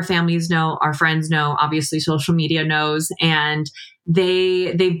all of our families know, our friends know, obviously social media knows, and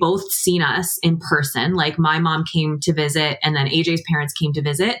they've both seen us in person. Like my mom came to visit, and then AJ's parents came to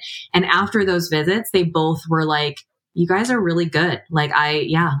visit. And after those visits, they both were like, you guys are really good. Like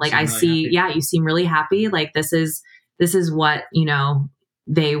I see, you seem really happy. Like this is what,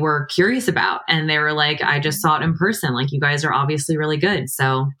 they were curious about. And they were like, I just saw it in person. Like you guys are obviously really good.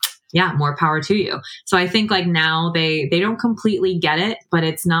 So yeah, more power to you. So I think like now they don't completely get it, but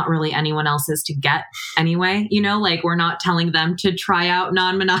it's not really anyone else's to get anyway. You know, like we're not telling them to try out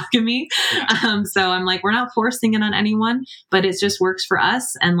non-monogamy. So I'm like, we're not forcing it on anyone, but it just works for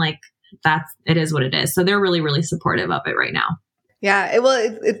us. And like, it is what it is. So they're really, really supportive of it right now. Yeah.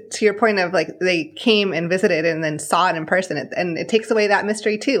 It, to your point of like, they came and visited and then saw it in person, and it takes away that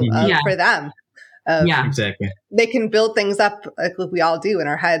mystery too for them. Exactly. They can build things up like we all do in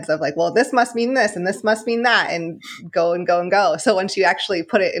our heads of like, well, this must mean this and this must mean that, and go and go and go. So once you actually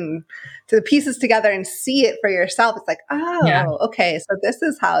put it into the pieces together and see it for yourself, it's like, okay, so this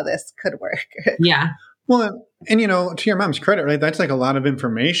is how this could work. Yeah. Well, and you know, to your mom's credit, right? That's like a lot of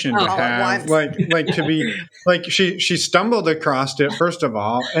information to have, like to be like she stumbled across it first of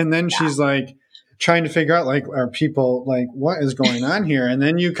all, and then she's like trying to figure out like, are people like, what is going on here? And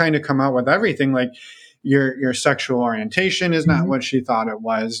then you kind of come out with everything like your sexual orientation is not what she thought it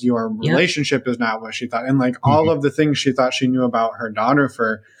was. Your relationship is not what she thought. And like all of the things she thought she knew about her daughter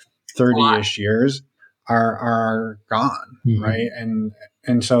for 30-ish years are gone. Right.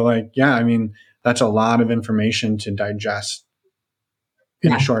 And so like, yeah, I mean, that's a lot of information to digest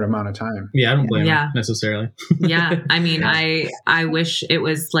in a short amount of time. Yeah, I don't blame her necessarily. Yeah. I mean, I wish it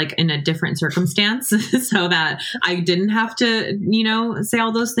was like in a different circumstance so that I didn't have to, you know, say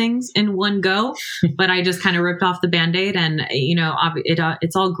all those things in one go, but I just kind of ripped off the Band-Aid and, you know,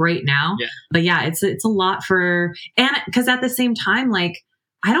 it's all great now. Yeah. But yeah, it's a lot and because at the same time, like,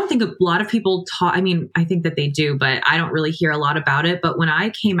 I don't think a lot of people talk, I mean, I think that they do, but I don't really hear a lot about it. But when I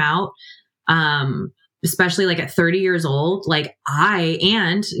came out, especially like at 30 years old, like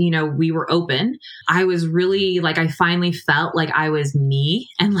you know, we were open. I was really like, I finally felt like I was me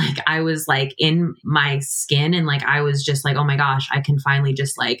and like, I was like in my skin and like, I was just like, oh my gosh, I can finally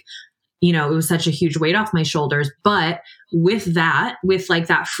just like, you know, it was such a huge weight off my shoulders. But with like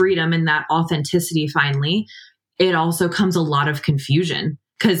that freedom and that authenticity, finally, it also comes a lot of confusion.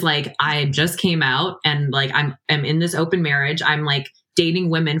 Cause like I just came out and like, I'm in this open marriage. I'm like dating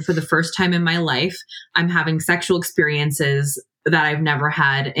women for the first time in my life. I'm having sexual experiences that I've never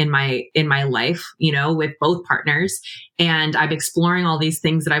had in my life, you know, with both partners. And I'm exploring all these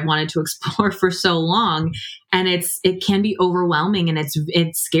things that I've wanted to explore for so long. And it can be overwhelming and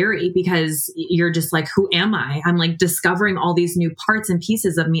it's scary because you're just like, who am I? I'm like discovering all these new parts and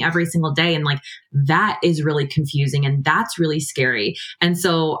pieces of me every single day. And like, that is really confusing and that's really scary. And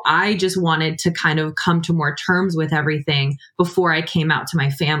so I just wanted to kind of come to more terms with everything before I came out to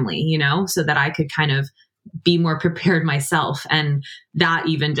my family, you know, so that I could kind of be more prepared myself. And that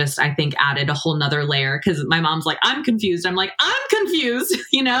even just, I think, added a whole nother layer because my mom's like, I'm confused. I'm like, I'm confused,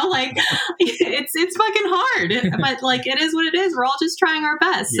 you know, like it's fucking hard, but like, it is what it is. We're all just trying our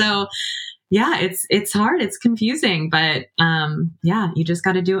best. Yeah. So yeah, it's hard. It's confusing, but yeah, you just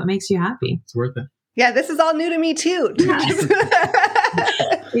got to do what makes you happy. It's worth it. Yeah. This is all new to me too.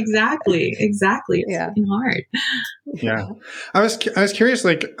 Exactly. It's fucking hard. Yeah. I was curious,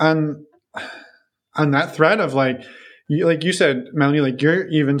 like on that thread of like you said, Melanie, like you're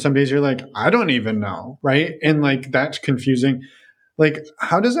even some days you're like, I don't even know. Right. And like, that's confusing. Like,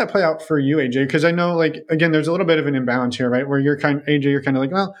 how does that play out for you, AJ? Cause I know like, again, there's a little bit of an imbalance here, right? Where you're AJ, you're kind of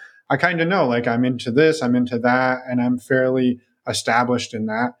like, well, I kind of know, like I'm into this, I'm into that, and I'm fairly established in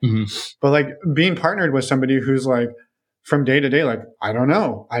that. Mm-hmm. But like being partnered with somebody who's like from day to day, like, I don't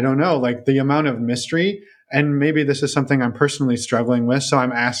know, like the amount of mystery. And maybe this is something I'm personally struggling with. So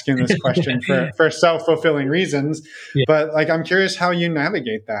I'm asking this question for self-fulfilling reasons. Yeah. But like, I'm curious how you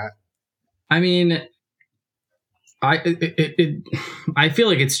navigate that. I mean, I feel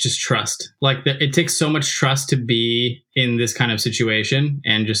like it's just trust. Like it takes so much trust to be in this kind of situation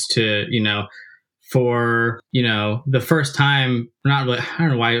and just to, you know, for, you know, the first time, not really, I don't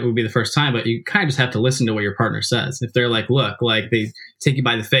know why it would be the first time, but you kind of just have to listen to what your partner says. If they're like, look, like they take you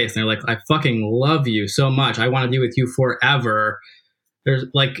by the face and they're like, I fucking love you so much. I want to be with you forever. There's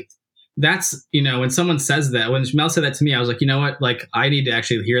like, that's, you know, when someone says that, when Mel said that to me, I was like, you know what, like I need to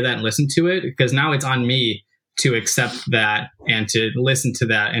actually hear that and listen to it because now it's on me to accept that and to listen to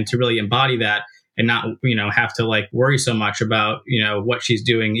that and to really embody that. And not, you know, have to like worry so much about, you know, what she's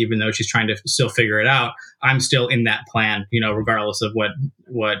doing, even though she's trying to still figure it out. I'm still in that plan, you know, regardless of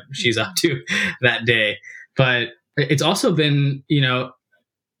what she's up to that day. But it's also been, you know,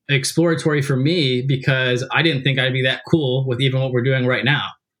 exploratory for me because I didn't think I'd be that cool with even what we're doing right now.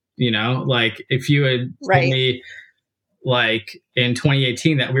 You know, like if you had told me like in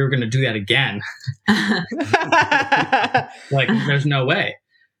 2018 that we were going to do that again, like there's no way.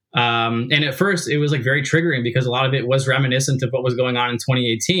 And at first it was like very triggering because a lot of it was reminiscent of what was going on in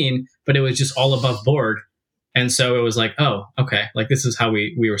 2018, but it was just all above board. And so it was like, oh, okay, like this is how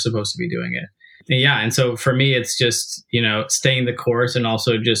we were supposed to be doing it. And yeah. And so for me, it's just, staying the course and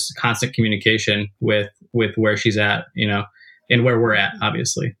also just constant communication with where she's at, and where we're at,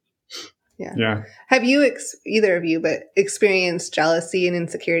 obviously. Yeah. Have you, either of you, but experienced jealousy and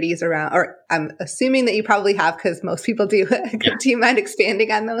insecurities around, or I'm assuming that you probably have because most people do. Yeah. Do you mind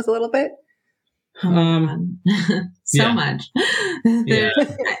expanding on those a little bit? So much. Yeah.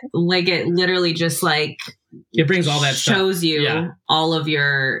 Like it literally just like it brings all that shows stuff. You all of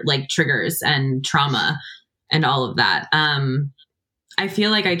your like triggers and trauma and all of that. I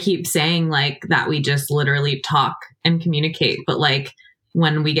feel like I keep saying like that we just literally talk and communicate, but like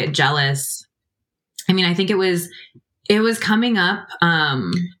when we get jealous, I mean, I think it was coming up.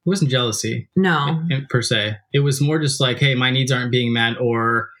 It wasn't jealousy. No. Per se. It was more just like, hey, my needs aren't being met,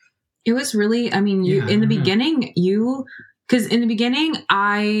 or it was really, I mean, in the beginning, because in the beginning,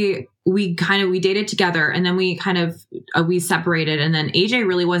 we dated together, and then we separated, and then AJ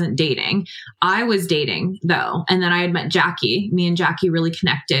really wasn't dating. I was dating though. And then I had met Jackie. Me and Jackie really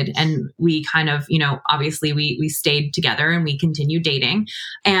connected, and we kind of, obviously we stayed together and we continued dating.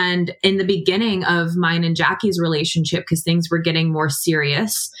 And in the beginning of mine and Jackie's relationship, because things were getting more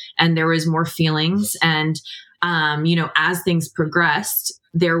serious and there was more feelings, and, as things progressed,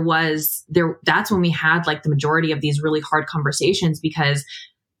 that's when we had like the majority of these really hard conversations, because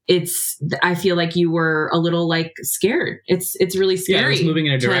I feel like you were a little like scared. It's really scary. Yeah, it was moving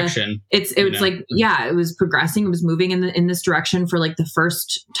in a direction. It was progressing. It was moving in this direction for like the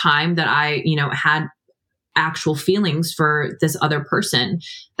first time that I, had actual feelings for this other person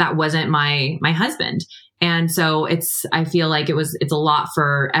that wasn't my husband. And so I feel like it's a lot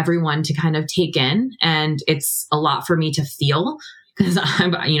for everyone to kind of take in, and it's a lot for me to feel, because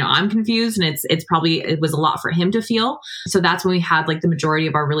I'm confused, and it was a lot for him to feel. So that's when we had like the majority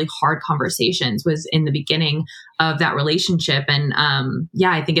of our really hard conversations was in the beginning of that relationship. And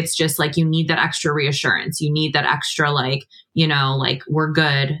I think it's just like, you need that extra reassurance. You need that extra, like, like we're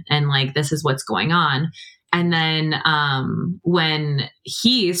good. And like, this is what's going on. And then when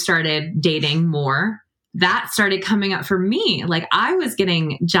he started dating more, that started coming up for me. Like I was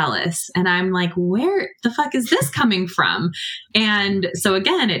getting jealous, and I'm like, where the fuck is this coming from? And so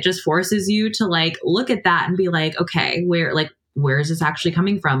again, it just forces you to like look at that and be like, okay, where is this actually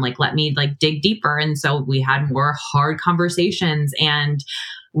coming from? Like, let me like dig deeper. And so we had more hard conversations, and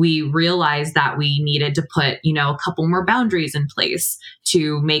we realized that we needed to put, a couple more boundaries in place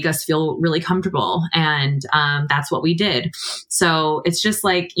to make us feel really comfortable. And that's what we did. So it's just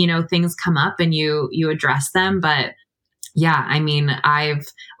like, things come up and you address them. But yeah, I mean, I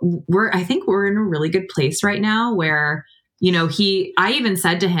think we're in a really good place right now where, I even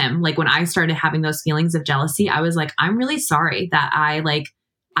said to him, like when I started having those feelings of jealousy, I was like, I'm really sorry that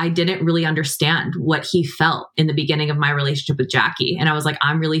I didn't really understand what he felt in the beginning of my relationship with Jackie. And I was like,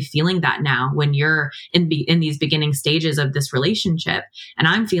 I'm really feeling that now when you're in these beginning stages of this relationship, and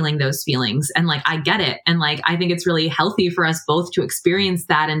I'm feeling those feelings, and like, I get it. And like, I think it's really healthy for us both to experience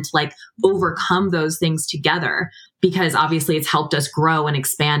that and to like overcome those things together, because obviously it's helped us grow and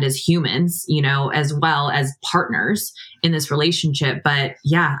expand as humans, as well as partners in this relationship. But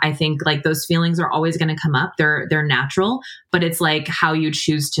yeah, I think like those feelings are always going to come up. They're natural, but it's like what you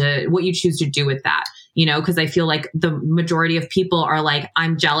choose to do with that, because I feel like the majority of people are like,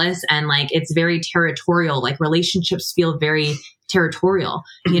 I'm jealous, and like, it's very territorial. Like relationships feel very territorial,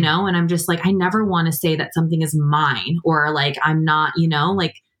 and I'm just like, I never want to say that something is mine, or like, I'm not,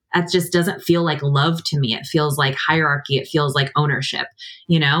 like, that just doesn't feel like love to me. It feels like hierarchy. It feels like ownership,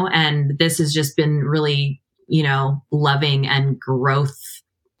 and this has just been really, loving and growth,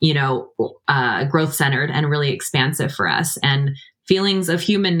 growth centered and really expansive for us. And feelings of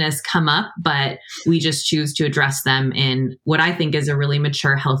humanness come up, but we just choose to address them in what I think is a really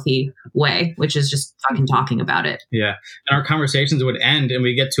mature, healthy way, which is just fucking talking about it. Yeah. And our conversations would end, and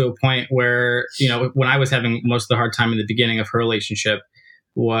we get to a point where, when I was having most of the hard time in the beginning of her relationship,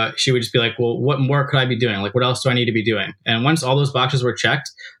 she would just be like, well, what more could I be doing? Like, what else do I need to be doing? And once all those boxes were checked,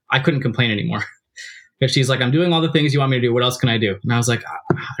 I couldn't complain anymore. Because she's like, I'm doing all the things you want me to do. What else can I do? And I was like,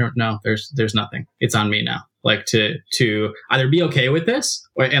 I don't know. There's nothing. It's on me now. Like to either be okay with this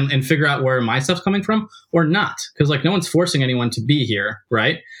and figure out where my stuff's coming from, or not. Because like no one's forcing anyone to be here,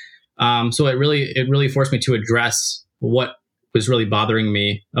 right? So it really forced me to address what was really bothering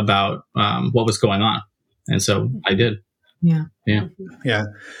me about what was going on. And so I did. Yeah.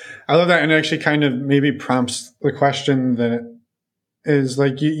 I love that. And it actually kind of maybe prompts the question that is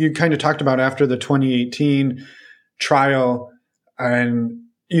like, you kind of talked about after the 2018 trial, and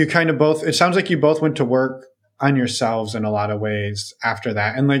you kind of both, it sounds like you both went to work on yourselves in a lot of ways after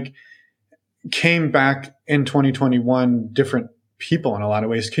that. And like, came back in 2021 different people in a lot of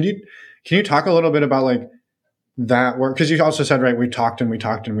ways. Can you talk a little bit about like that work? Because you also said, right, we talked,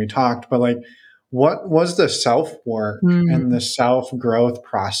 but like, what was the self-work and the self-growth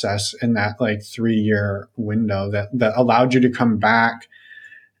process in that like 3-year window that allowed you to come back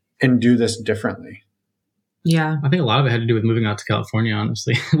and do this differently? Yeah. I think a lot of it had to do with moving out to California,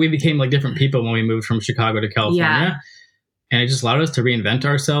 honestly. We became like different people when we moved from Chicago to California. Yeah. And it just allowed us to reinvent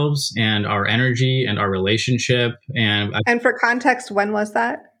ourselves and our energy and our relationship. And for context, when was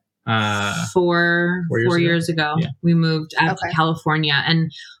that? 4 years ago. Yeah. We moved out to California.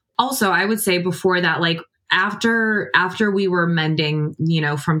 And also, I would say before that, like after we were mending,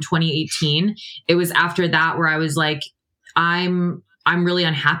 from 2018, it was after that where I was like, I'm really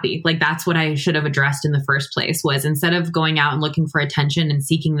unhappy. Like that's what I should have addressed in the first place, was instead of going out and looking for attention and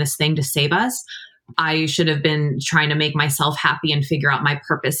seeking this thing to save us, I should have been trying to make myself happy and figure out my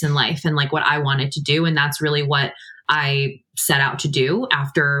purpose in life and like what I wanted to do. And that's really what I set out to do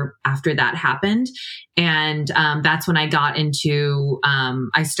after that happened. And that's when I got into,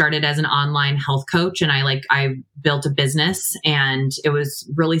 I started as an online health coach, and I built a business, and it was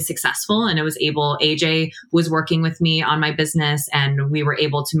really successful. And AJ was working with me on my business, and we were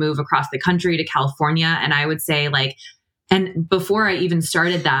able to move across the country to California. And I would say and before I even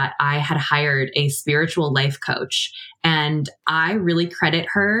started that, I had hired a spiritual life coach, and I really credit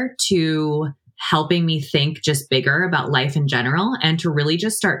her to helping me think just bigger about life in general, and to really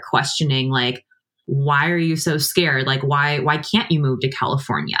just start questioning, like, why are you so scared? Like, why can't you move to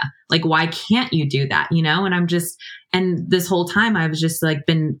California? Like, why can't you do that? And this whole time I was just like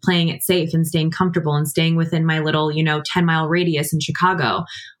been playing it safe and staying comfortable and staying within my little, 10-mile radius in Chicago,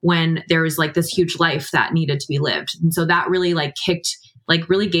 when there was like this huge life that needed to be lived. And so that really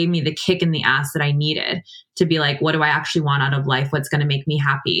really gave me the kick in the ass that I needed to be like, what do I actually want out of life? What's going to make me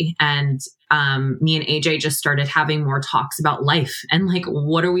happy? And me and AJ just started having more talks about life and like,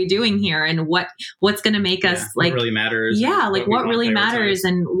 what are we doing here? And what's going to make us like, what really matters? Yeah. Like what really matters,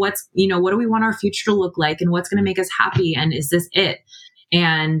 and what do we want our future to look like, and what's going to make us happy? And is this it?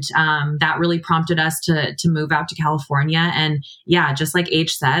 And that really prompted us to move out to California. And yeah, just like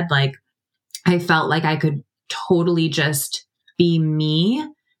H said, like I felt like I could totally just be me,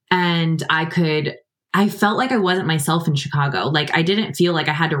 and I felt like I wasn't myself in Chicago. Like I didn't feel like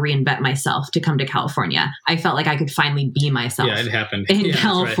I had to reinvent myself to come to California. I felt like I could finally be myself. Yeah, it happened in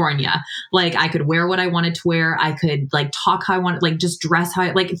California. Right. Like I could wear what I wanted to wear. I could like talk how I wanted, like just dress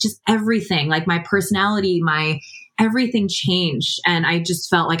how just everything, like my personality, everything changed. And I just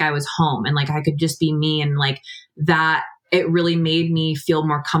felt like I was home, and like I could just be me, and like that. It really made me feel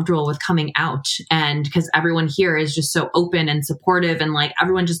more comfortable with coming out. And because everyone here is just so open and supportive, and like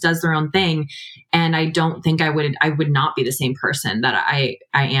everyone just does their own thing. And I don't think I would not be the same person that I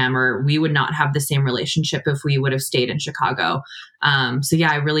am, or we would not have the same relationship if we would have stayed in Chicago. So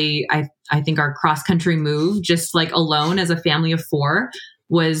yeah, I think our cross country move, just like alone as a family of 4,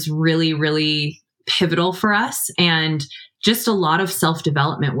 was really, really pivotal for us. And just a lot of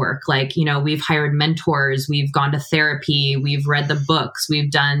self-development work. Like, we've hired mentors, we've gone to therapy, we've read the books,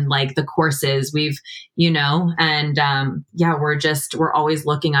 we've done like the courses, we're always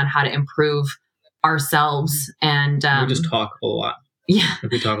looking on how to improve ourselves. And we just talk a lot. Yeah.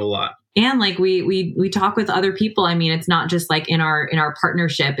 We talk a lot. And like we talk with other people. I mean, it's not just like in our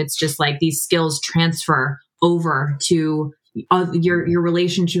partnership, it's just like these skills transfer over to your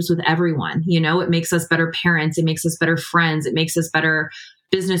relationships with everyone. It makes us better parents, it makes us better friends, it makes us better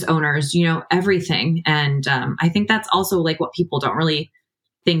business owners, everything. And I think that's also like what people don't really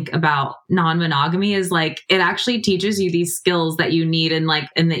think about non-monogamy, is like it actually teaches you these skills that you need, and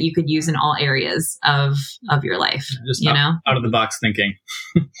that you could use in all areas of your life. Just out of the box thinking.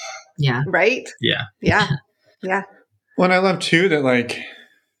 Yeah. Right. Yeah. Yeah. Yeah. Well, and I love too that like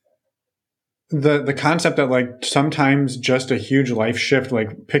the concept that like sometimes just a huge life shift,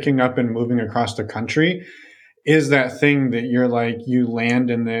 like picking up and moving across the country, is that thing that you're like, you land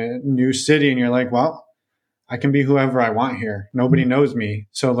in the new city and you're like, well, I can be whoever I want here. Nobody knows me.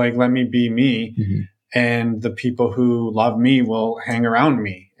 So like, let me be me. Mm-hmm. And the people who love me will hang around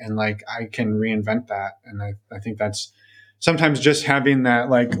me, and like, I can reinvent that. And I think that's sometimes just having that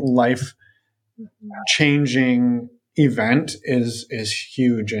like life changing event is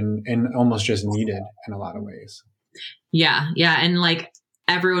huge and almost just needed in a lot of ways. Yeah. And like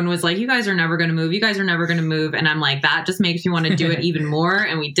everyone was like, you guys are never going to move. You guys are never going to move. And I'm like, that just makes me want to do it even more.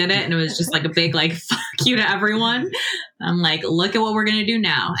 And we did it. And it was just like a big, like, fuck you to everyone. I'm like, look at what we're going to do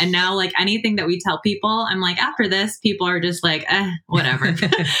now. And now like anything that we tell people, I'm like, after this, people are just like, whatever.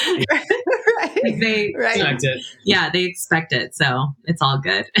 Right. Like they expect it. Yeah, they expect it. So it's all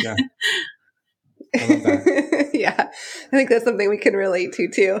good. Yeah. I love that. Yeah. I think that's something we can relate to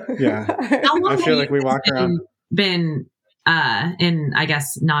too. Yeah. I feel like we walk around. Been in, I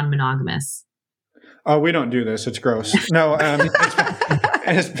guess, non-monogamous. Oh, we don't do this. It's gross. No,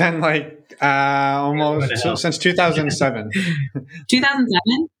 it's been like almost since 2007.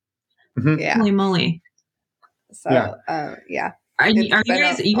 2007? Mm-hmm. Yeah. Holy moly. So, yeah. Are you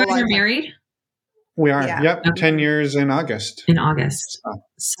guys are married? We are. Yeah. Yep. Okay. 10 years in August.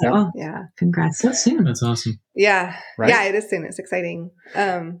 Yeah. Congrats. So soon. That's awesome. Yeah. Right? Yeah, it is soon. It's exciting.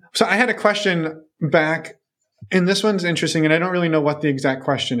 So I had a question back, and this one's interesting, and I don't really know what the exact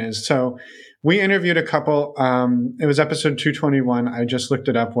question is. So we interviewed a couple. It was episode 221. I just looked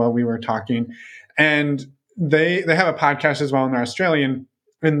it up while we were talking, and they have a podcast as well, and they're Australian,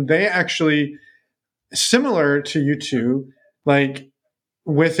 and they actually, similar to you two, like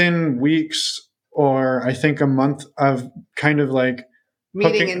within weeks or I think a month of kind of like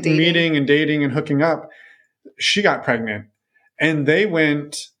meeting and dating and hooking up, she got pregnant, and they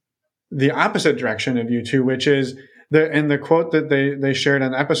went the opposite direction of you two, which is the quote that they shared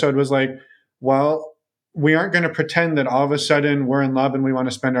on the episode was like, well, we aren't going to pretend that all of a sudden we're in love and we want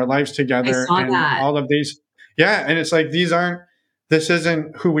to spend our lives together and all of these. Yeah. And it's like, this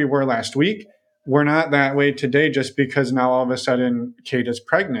isn't who we were last week. We're not that way today just because now all of a sudden Kate is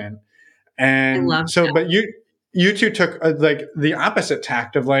pregnant. And so, but you two took like the opposite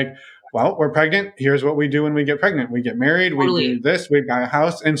tact of like, well, we're pregnant. Here's what we do when we get pregnant. We get married. Totally. We do this. We've got a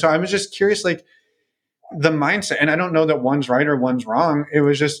house. And so I was just curious, like the mindset, and I don't know that one's right or one's wrong. It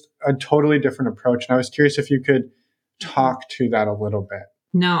was just a totally different approach. And I was curious if you could talk to that a little bit.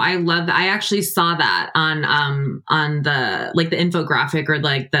 No, I love that. I actually saw that on the like the infographic or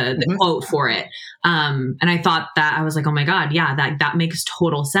like the quote for it. And I thought that I was like, oh my God, yeah, that makes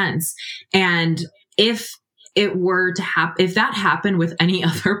total sense. And if it were to happen, if that happened with any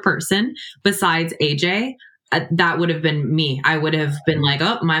other person besides AJ, that would have been me. I would have been like,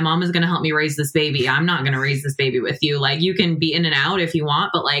 oh, my mom is going to help me raise this baby. I'm not going to raise this baby with you. Like, you can be in and out if you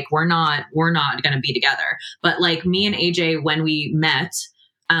want, but like, we're not going to be together. But like me and AJ, when we met,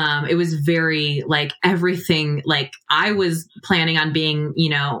 it was very like everything, like I was planning on being,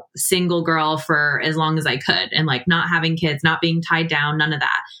 single girl for as long as I could and like not having kids, not being tied down, none of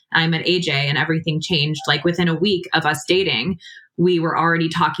that. I met AJ and everything changed. Like within a week of us dating, we were already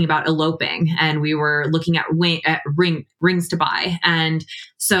talking about eloping and we were looking at rings to buy. And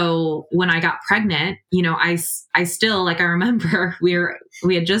so when I got pregnant, I still, like, I remember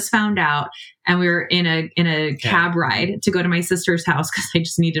we had just found out and we were in a cab ride to go to my sister's house because I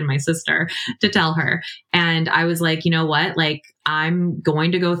just needed my sister to tell her. And I was like, you know what? Like, I'm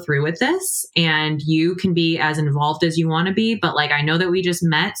going to go through with this and you can be as involved as you want to be. But like, I know that we just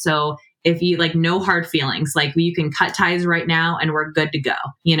met. So if you like, no hard feelings, like you can cut ties right now and we're good to go,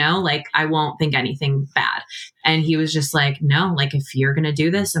 like I won't think anything bad. And he was just like, no, like if you're going to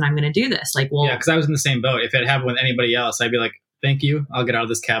do this and I'm going to do this, like, well, yeah. Cause I was in the same boat. If it happened with anybody else, I'd be like, thank you. I'll get out of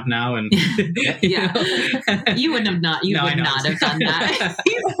this cab now. And yeah, you would not have done that.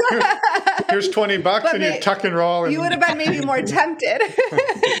 Here's $20 and you tuck and roll. You would have been maybe more tempted.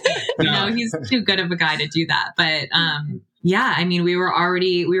 No, he's too good of a guy to do that. But, yeah, I mean, we were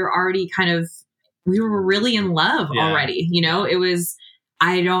already we were really in love already, it was,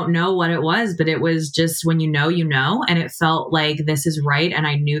 I don't know what it was, but it was just when and it felt like this is right. And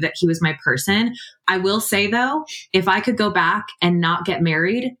I knew that he was my person. I will say though, if I could go back and not get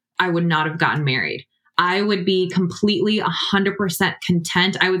married, I would not have gotten married. I would be completely 100%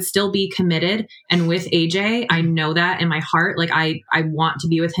 content. I would still be committed. And with AJ, I know that in my heart, like I want to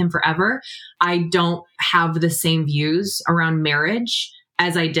be with him forever. I don't have the same views around marriage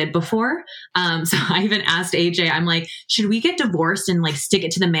as I did before. So I even asked AJ, I'm like, should we get divorced and like stick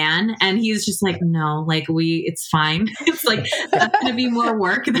it to the man? And he's just like, no, like it's fine. It's like, that's going to be more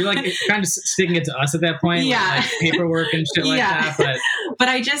work. You're like kind of sticking it to us at that point. Yeah. With, like, paperwork and shit like that. But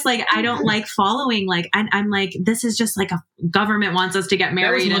I just like, I don't like following, like, I'm like, this is just like a government wants us to get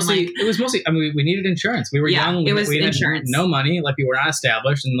married. It was mostly, I mean, we needed insurance. We were young. It was we insurance. Had no money. Like we were not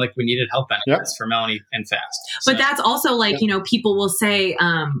established and like we needed health benefits for Melanie and Fast. So. But that's also like, people will say,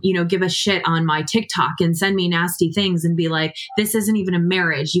 give a shit on my TikTok and send me nasty things and be like, this isn't even a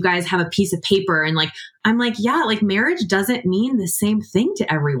marriage. You guys have a piece of paper. And like, I'm like, yeah, like marriage doesn't mean the same thing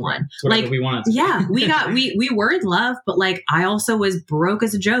to everyone. Like we wanted. Yeah, we were in love, but like, I also was broke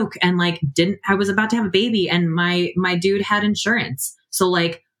as a joke and like, I was about to have a baby and my dude had insurance. So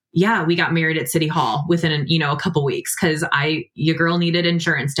like, yeah, we got married at City Hall within, a couple weeks because your girl needed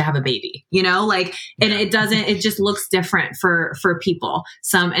insurance to have a baby, like, and it just looks different for people.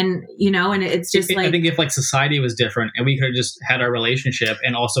 And it's just I think if like society was different and we could have just had our relationship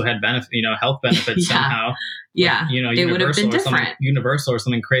and also had benefit, health benefits somehow. Yeah. Like, it would have been different. Universal or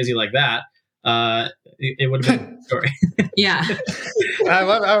something crazy like that. It would have been a story. Yeah.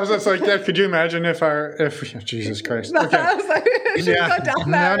 I was just like, could you imagine if Jesus Christ. Okay. I was like,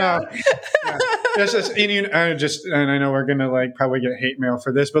 no. Yeah. It's just, and I know we're going to like probably get hate mail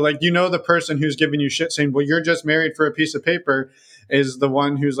for this, but like, the person who's giving you shit saying, well, you're just married for a piece of paper is the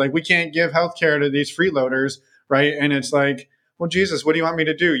one who's like, we can't give healthcare to these freeloaders. Right. And it's like, well, Jesus, what do you want me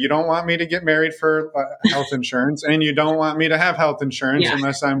to do? You don't want me to get married for health insurance, and you don't want me to have health insurance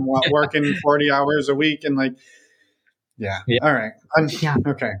unless I'm working 40 hours a week. And like, all right.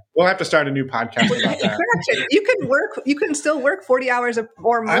 Okay. We'll have to start a new podcast about that. You can still work 40 hours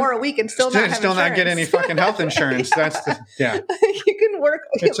or more a week and still not get any fucking health insurance. That's you can work.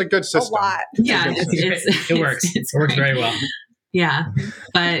 It's a good system. A lot. Yeah. It works. It works very well. Yeah.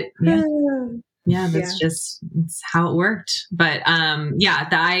 But that's just it's how it worked. But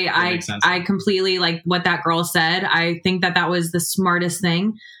I completely like what that girl said. I think that was the smartest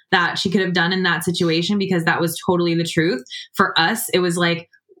thing that she could have done in that situation, because that was totally the truth. For us, it was like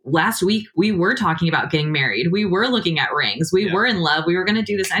last week we were talking about getting married. We were looking at rings. We were in love. We were going to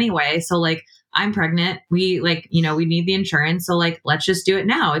do this anyway. So like, I'm pregnant. We like, we need the insurance. So like, let's just do it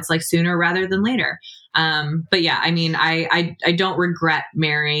now. It's like sooner rather than later. But yeah, I mean, I don't regret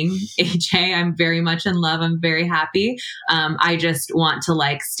marrying AJ. I'm very much in love. I'm very happy. I just want to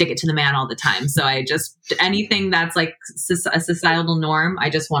like stick it to the man all the time. So anything that's like a societal norm, I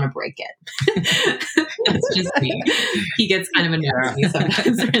just want to break it. That's just me. He gets kind of annoyed with me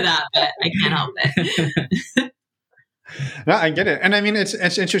sometimes for that, but I can't help it. No, I get it. And I mean, it's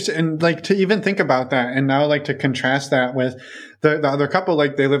interesting. And like to even think about that and now like to contrast that with the other couple,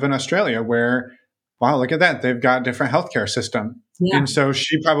 like they live in Australia where, wow, look at that. They've got a different healthcare system. Yeah. And so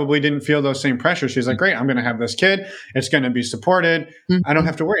she probably didn't feel those same pressures. She's like, great, I'm going to have this kid. It's going to be supported. Mm-hmm. I don't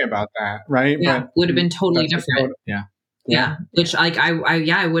have to worry about that. Right. Yeah. But would have been totally different. Yeah. Which like,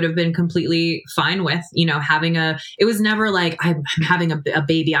 I would have been completely fine with, having it was never like I'm having a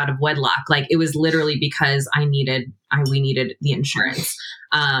baby out of wedlock. Like it was literally because we needed the insurance.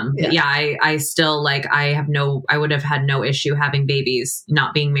 But I still like, I would have had no issue having babies,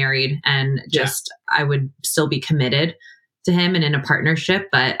 not being married, and just, I would still be committed to him and in a partnership.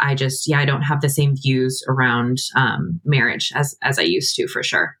 But I just, I don't have the same views around, marriage as I used to, for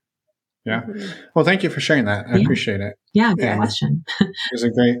sure. Yeah. Well, thank you for sharing that. I appreciate it. Yeah. Good question. It was a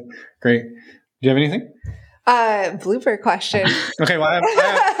great. Do you have anything? Blooper question. Okay. Well,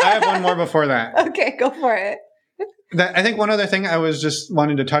 I have one more before that. Okay, go for it. I think one other thing I was just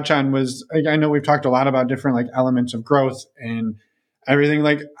wanting to touch on was, I know we've talked a lot about different like elements of growth and everything,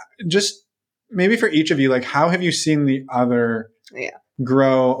 like just maybe for each of you, like how have you seen the other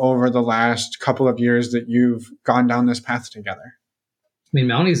grow over the last couple of years that you've gone down this path together? I mean,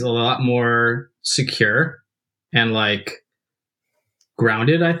 Melanie's a lot more secure and like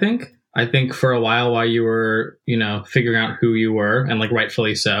grounded, I think. I think for a while you were, figuring out who you were, and like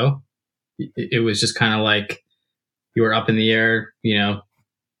rightfully so, it was just kind of like you were up in the air,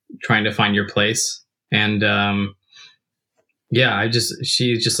 trying to find your place. And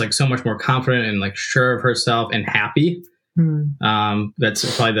she's just like so much more confident and like sure of herself and happy. Mm.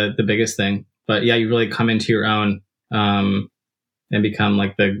 That's probably the biggest thing. But yeah, you really come into your own and become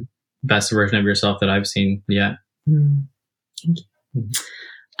like the best version of yourself that I've seen yet. Mm. Thank you.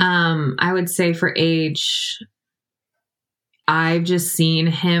 I would say for age, I've just seen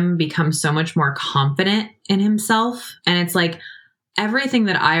him become so much more confident in himself. And it's like everything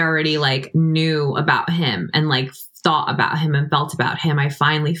that I already like knew about him and like thought about him and felt about him, I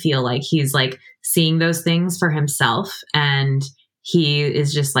finally feel like he's like seeing those things for himself. And he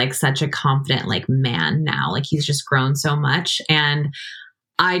is just like such a confident like man now. Like he's just grown so much. And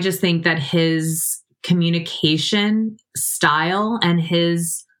I just think that his communication style and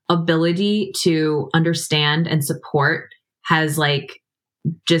his ability to understand and support has like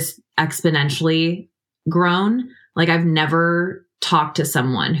just exponentially grown. Like I've never talked to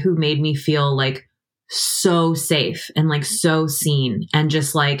someone who made me feel like so safe and like so seen, and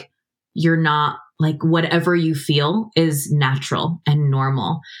just like, you're not like, whatever you feel is natural and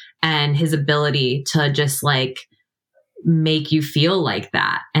normal. And his ability to just like make you feel like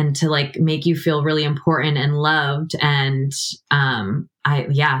that and to like make you feel really important and loved. And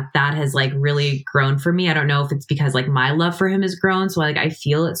that has like really grown for me. I don't know if it's because like my love for him has grown, so like I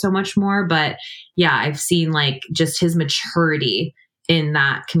feel it so much more. But yeah, I've seen like just his maturity in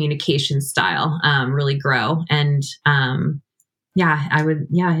that communication style, really grow. And,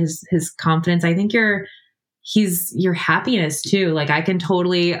 his confidence, I think he's your happiness too. Like I can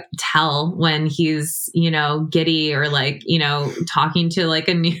totally tell when he's, giddy or like, talking to like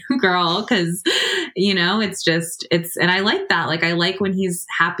a new girl. Cause, and I like that. Like I like when he's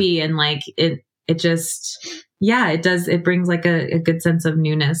happy and like it brings like a good sense of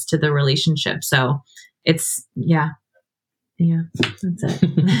newness to the relationship. So it's, that's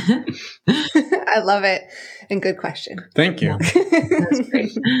it. I love it. And good question. Thank you. That's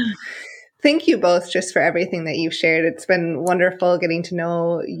great. Thank you both just for everything that you've shared. It's been wonderful getting to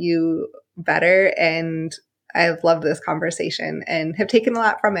know you better, and I've loved this conversation and have taken a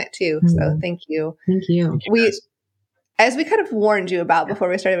lot from it too. So thank you. Thank you. As we kind of warned you about before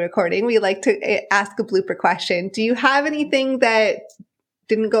we started recording, we like to ask a blooper question. Do you have anything that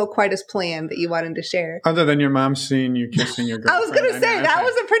didn't go quite as planned that you wanted to share? Other than your mom seeing you kissing your girlfriend. I was going to say, that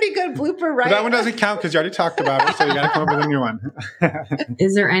was a pretty good blooper, right? But that one doesn't count because you already talked about it, so you got to come up with a new one.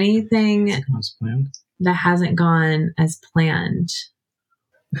 Is there anything that hasn't gone as planned?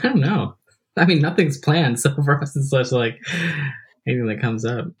 I don't know. I mean, nothing's planned. So for us, it's just like anything that comes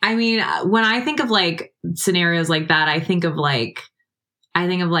up. I mean, when I think of like scenarios like that, I think of like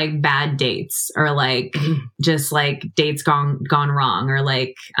bad dates or like just like dates gone wrong or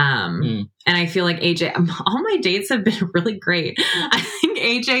like, and I feel like AJ, all my dates have been really great. I think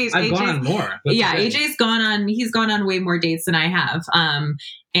I've gone on more. AJ's he's gone on way more dates than I have.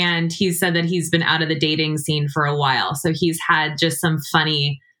 And he said that he's been out of the dating scene for a while. So he's had just some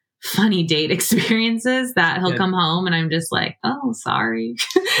funny date experiences that he'll come home and I'm just like, oh, sorry.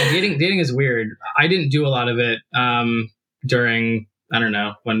 Dating is weird. I didn't do a lot of it, during, I don't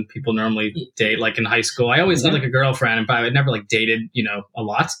know, when people normally date, like in high school. I always had like a girlfriend, but I never like dated, a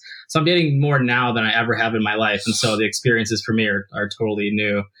lot. So I'm dating more now than I ever have in my life. And so the experiences for me are totally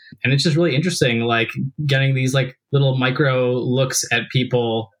new. And it's just really interesting, like getting these like little micro looks at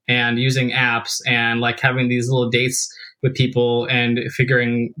people and using apps and like having these little dates with people and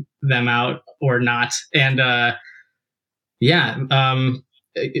figuring them out or not. And I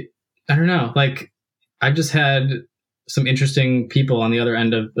don't know, like I've just had some interesting people on the other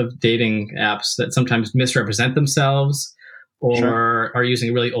end of dating apps that sometimes misrepresent themselves or are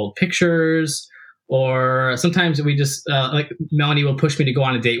using really old pictures, or sometimes we just like Melanie will push me to go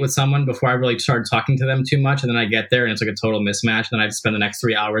on a date with someone before I really started talking to them too much, and then I get there and it's like a total mismatch. Then I have to spend the next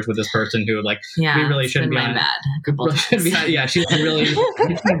 3 hours with this person who like we really shouldn't be on. She's like really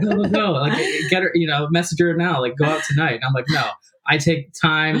go like get her, message her now, like go out tonight. And I'm like, no. I take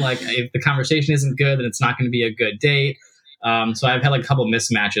time. Like if the conversation isn't good, then it's not going to be a good date. So I've had like a couple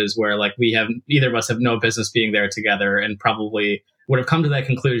mismatches where like either of us have no business being there together and probably would have come to that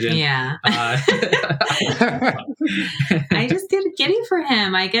conclusion. Yeah. I just get giddy for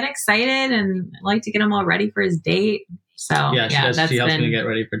him. I get excited and like to get him all ready for his date. So she helps me get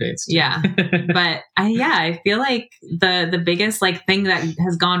ready for dates too. Yeah. But I feel like the biggest like thing that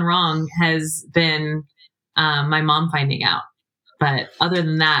has gone wrong has been my mom finding out. But other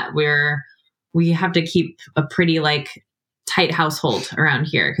than that, we have to keep a pretty like tight household around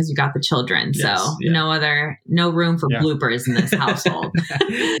here because we got the children. Yes, so no room for bloopers in this household.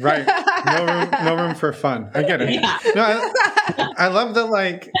 Right. No room for fun. I get it. Yeah. No, I love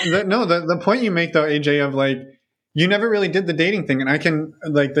the point you make though, AJ, of like, you never really did the dating thing. And I can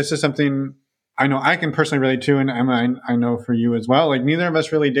like, this is something I know I can personally relate to. And Emma, I know for you as well, like neither of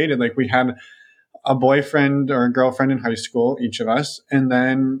us really dated. Like we had a boyfriend or a girlfriend in high school, each of us. And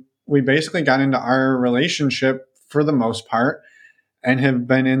then we basically got into our relationship for the most part and have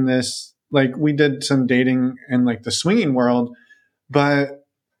been in this, like we did some dating in like the swinging world, but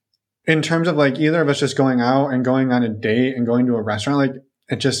in terms of like either of us just going out and going on a date and going to a restaurant, like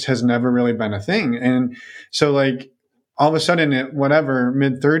it just has never really been a thing. And so like all of a sudden at whatever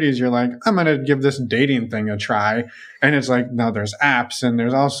mid-30s, you're like, I'm going to give this dating thing a try. And it's like, no, there's apps and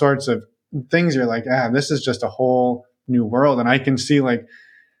there's all sorts of things. You're like, this is just a whole new world. And I can see like,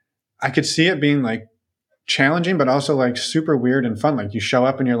 I could see it being like challenging, but also like super weird and fun. Like you show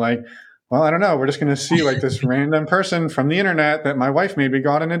up and you're like, well, I don't know. We're just going to see like this random person from the internet that my wife made me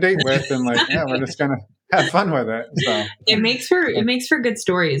go on a date with. And like, we're just going to have fun with it. So it makes for good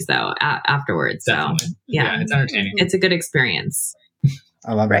stories though afterwards. Definitely. So yeah, it's entertaining. It's a good experience.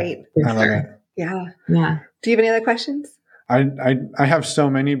 I love it. I love it. Yeah. Yeah. Do you have any other questions? I have so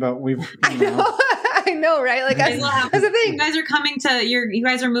many, but I know, right? Like that's the thing. You guys are coming you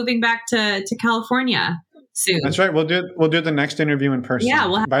guys are moving back to California soon. That's right. We'll do the next interview in person. Yeah,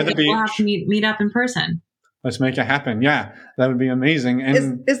 we'll have to meet up in person. Let's make it happen. Yeah, that would be amazing.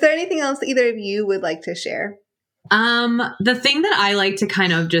 And is there anything else that either of you would like to share? The thing that I like to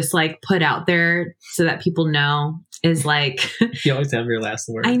kind of just like put out there so that people know is like, you always have your last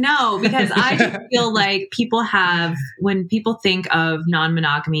word. I know, because I just feel like when people think of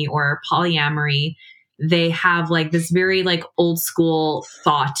non-monogamy or polyamory, they have like this very like old school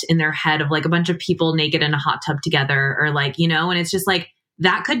thought in their head of like a bunch of people naked in a hot tub together, or like, and it's just like,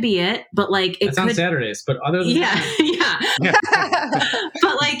 that could be it, but like it sounds Saturdays, but other than that,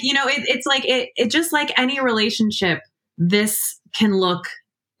 but like, it's like it just like any relationship, this can look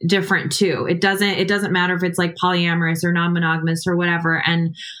different too. It doesn't matter if it's like polyamorous or non-monogamous or whatever.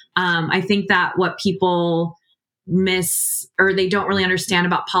 And I think that what people miss or they don't really understand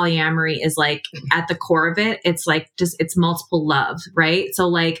about polyamory is like at the core of it, it's like just it's multiple love, right? So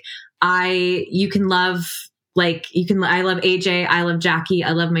like I love AJ, I love Jackie,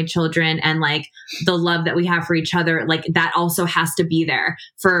 I love my children, and like the love that we have for each other, like that also has to be there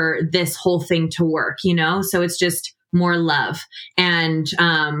for this whole thing to work, So it's just more love. And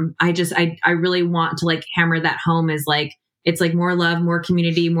I really want to like hammer that home is like, it's like more love, more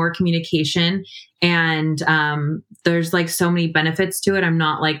community, more communication. And there's like so many benefits to it. I'm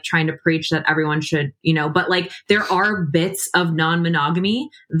not like trying to preach that everyone should, but like there are bits of non-monogamy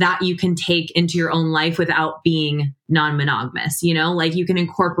that you can take into your own life without being non-monogamous, like you can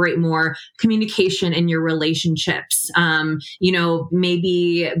incorporate more communication in your relationships,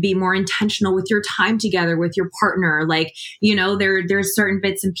 maybe be more intentional with your time together with your partner. Like, there's certain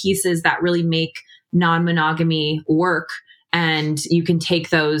bits and pieces that really make non-monogamy work. And you can take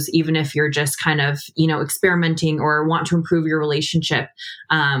those even if you're just kind of, experimenting or want to improve your relationship.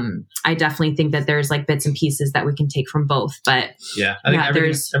 I definitely think that there's like bits and pieces that we can take from both. But yeah, I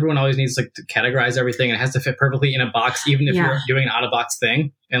think everyone always needs like to categorize everything, and it has to fit perfectly in a box, even if you're doing an out of box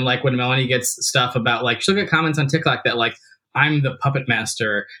thing. And like when Melanie gets stuff about like, she'll get comments on TikTok that like, I'm the puppet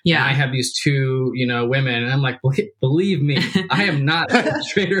master. Yeah. And I have these two, women. And I'm like, believe me, I am not a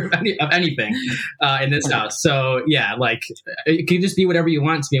perpetrator of anything in this house. So yeah, like it can just be whatever you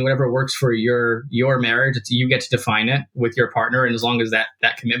want to be and whatever works for your marriage. You get to define it with your partner. And as long as that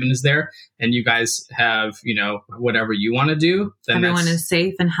commitment is there and you guys have, whatever you want to do, then everyone is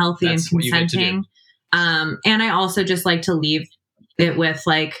safe and healthy and consenting. And I also just like to leave it with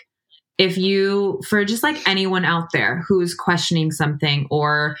like, for just like anyone out there who's questioning something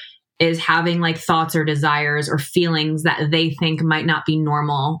or is having like thoughts or desires or feelings that they think might not be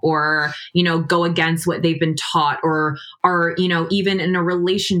normal or, go against what they've been taught or are, even in a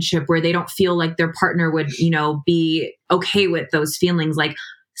relationship where they don't feel like their partner would, be okay with those feelings, like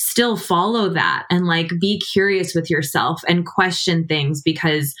still follow that and like be curious with yourself and question things,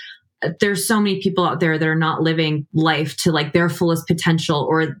 because there's so many people out there that are not living life to like their fullest potential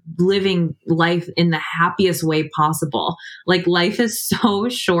or living life in the happiest way possible. Like life is so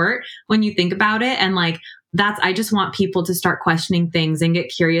short when you think about it. And like, I just want people to start questioning things and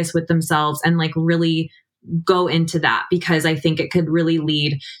get curious with themselves and like really go into that, because I think it could really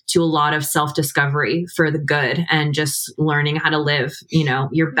lead to a lot of self-discovery for the good and just learning how to live,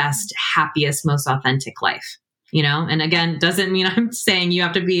 your best, happiest, most authentic life. And again, doesn't mean I'm saying you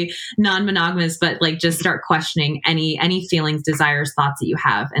have to be non-monogamous, but like just start questioning any feelings, desires, thoughts that you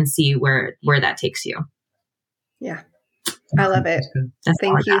have and see where that takes you. Yeah. I love it.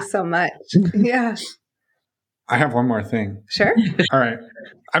 Thank you so much. Yeah. I have one more thing. Sure. All right.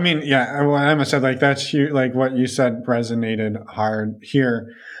 I mean, yeah, what Emma said, like that's like what you said resonated hard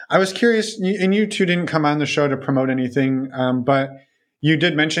here. I was curious, and you two didn't come on the show to promote anything, but you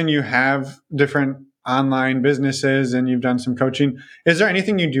did mention you have different online businesses and you've done some coaching. Is there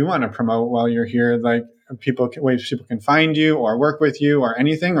anything you do want to promote while you're here? Like ways people can find you or work with you or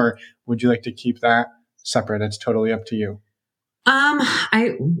anything, or would you like to keep that separate? It's totally up to you.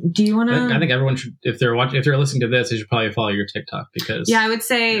 Do you want to? I think everyone should, if they're listening to this, they should probably follow your TikTok, because I would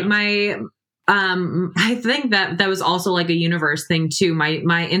say I think that was also like a universe thing too. My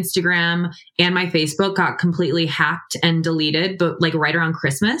Instagram and my Facebook got completely hacked and deleted, but like right around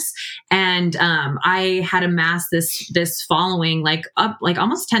Christmas. And, I had amassed this following, like up, like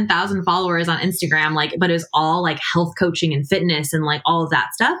almost 10,000 followers on Instagram, like, but it was all like health coaching and fitness and like all of that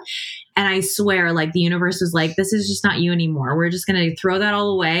stuff. And I swear, like the universe was like, this is just not you anymore. We're just going to throw that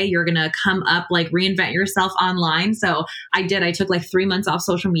all away. You're going to come up, like reinvent yourself online. So I took like 3 months off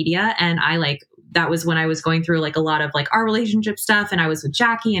social media, and that was when I was going through like a lot of like our relationship stuff, and I was with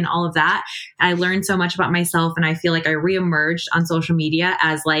Jackie and all of that. And I learned so much about myself, and I feel like I reemerged on social media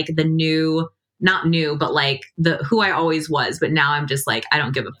as like the new not new, but like who I always was, but now I'm just like, I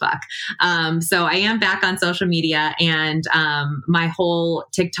don't give a fuck. So I am back on social media, and my whole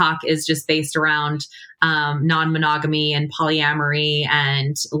TikTok is just based around non-monogamy and polyamory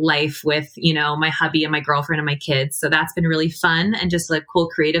and life with, my hubby and my girlfriend and my kids. So that's been really fun and just a cool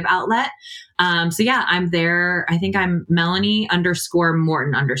creative outlet. So yeah, I'm there. I think I'm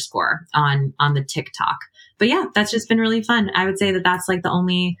Melanie_Morton_ on the TikTok. But yeah, that's just been really fun. I would say that that's like the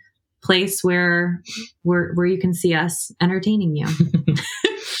only place where you can see us entertaining you.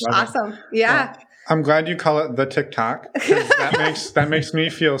 Awesome. Yeah. Well, I'm glad you call it the TikTok, because that makes me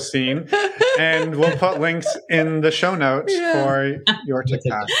feel seen. And we'll put links in the show notes for your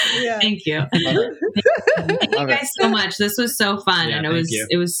TikTok. Yeah. Thank you. Thank you guys so much. This was so fun, and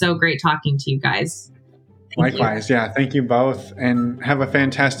it was so great talking to you guys. Likewise. Yeah. Thank you both, and have a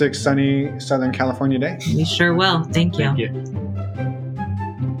fantastic sunny Southern California day. We sure will. Thank you. Thank you.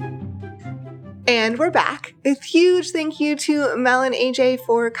 And we're back. A huge thank you to Mel and AJ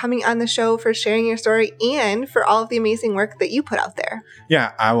for coming on the show, for sharing your story, and for all of the amazing work that you put out there.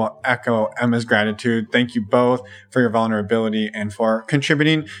 Yeah, I will echo Emma's gratitude. Thank you both for your vulnerability and for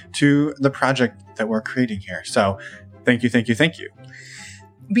contributing to the project that we're creating here. So thank you, thank you, thank you.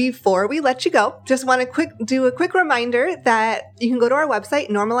 Before we let you go, just want to do a quick reminder that you can go to our website,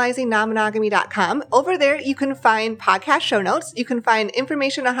 normalizingnonmonogamy.com. Over there, you can find podcast show notes. You can find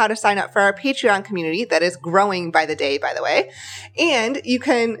information on how to sign up for our Patreon community that is growing by the day, by the way. And you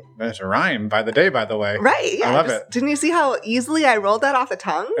can... That's a rhyme, by the day, by the way. Right. Yeah, I love it. Didn't you see how easily I rolled that off the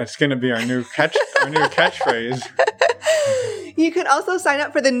tongue? It's going to be our new catchphrase. You can also sign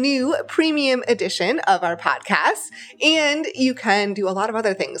up for the new premium edition of our podcast, and you can do a lot of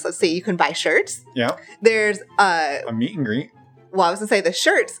other things. Let's say you can buy shirts. Yeah. There's a meet and greet. Well, I was going to say the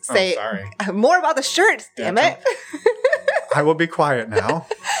shirts say more about the shirts, damn it. I will be quiet now.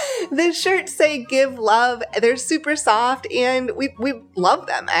 The shirts say give love. They're super soft, and we love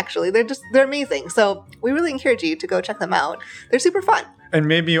them, actually. They're amazing. So we really encourage you to go check them out. They're super fun. And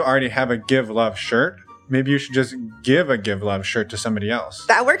maybe you already have a Give Love shirt. Maybe you should just give a Give Love shirt to somebody else.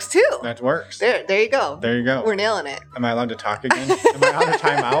 That works too. That works. There you go. There you go. We're nailing it. Am I allowed to talk again? Am I out of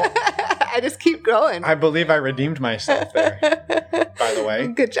time out? I just keep growing. I believe I redeemed myself there, by the way.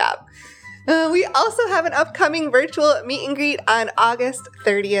 Good job. We also have an upcoming virtual meet and greet on August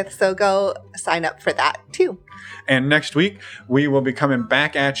 30th, so go sign up for that too. And next week, we will be coming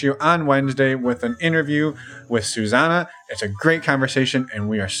back at you on Wednesday with an interview with Susanna. It's a great conversation, and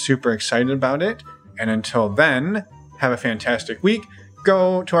we are super excited about it. And until then, have a fantastic week.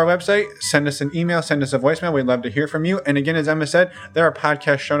 Go to our website, send us an email, send us a voicemail. We'd love to hear from you. And again, as Emma said, there are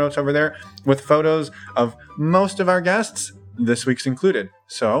podcast show notes over there with photos of most of our guests, this week's included.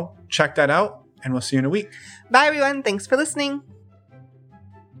 So check that out, and we'll see you in a week. Bye, everyone. Thanks for listening.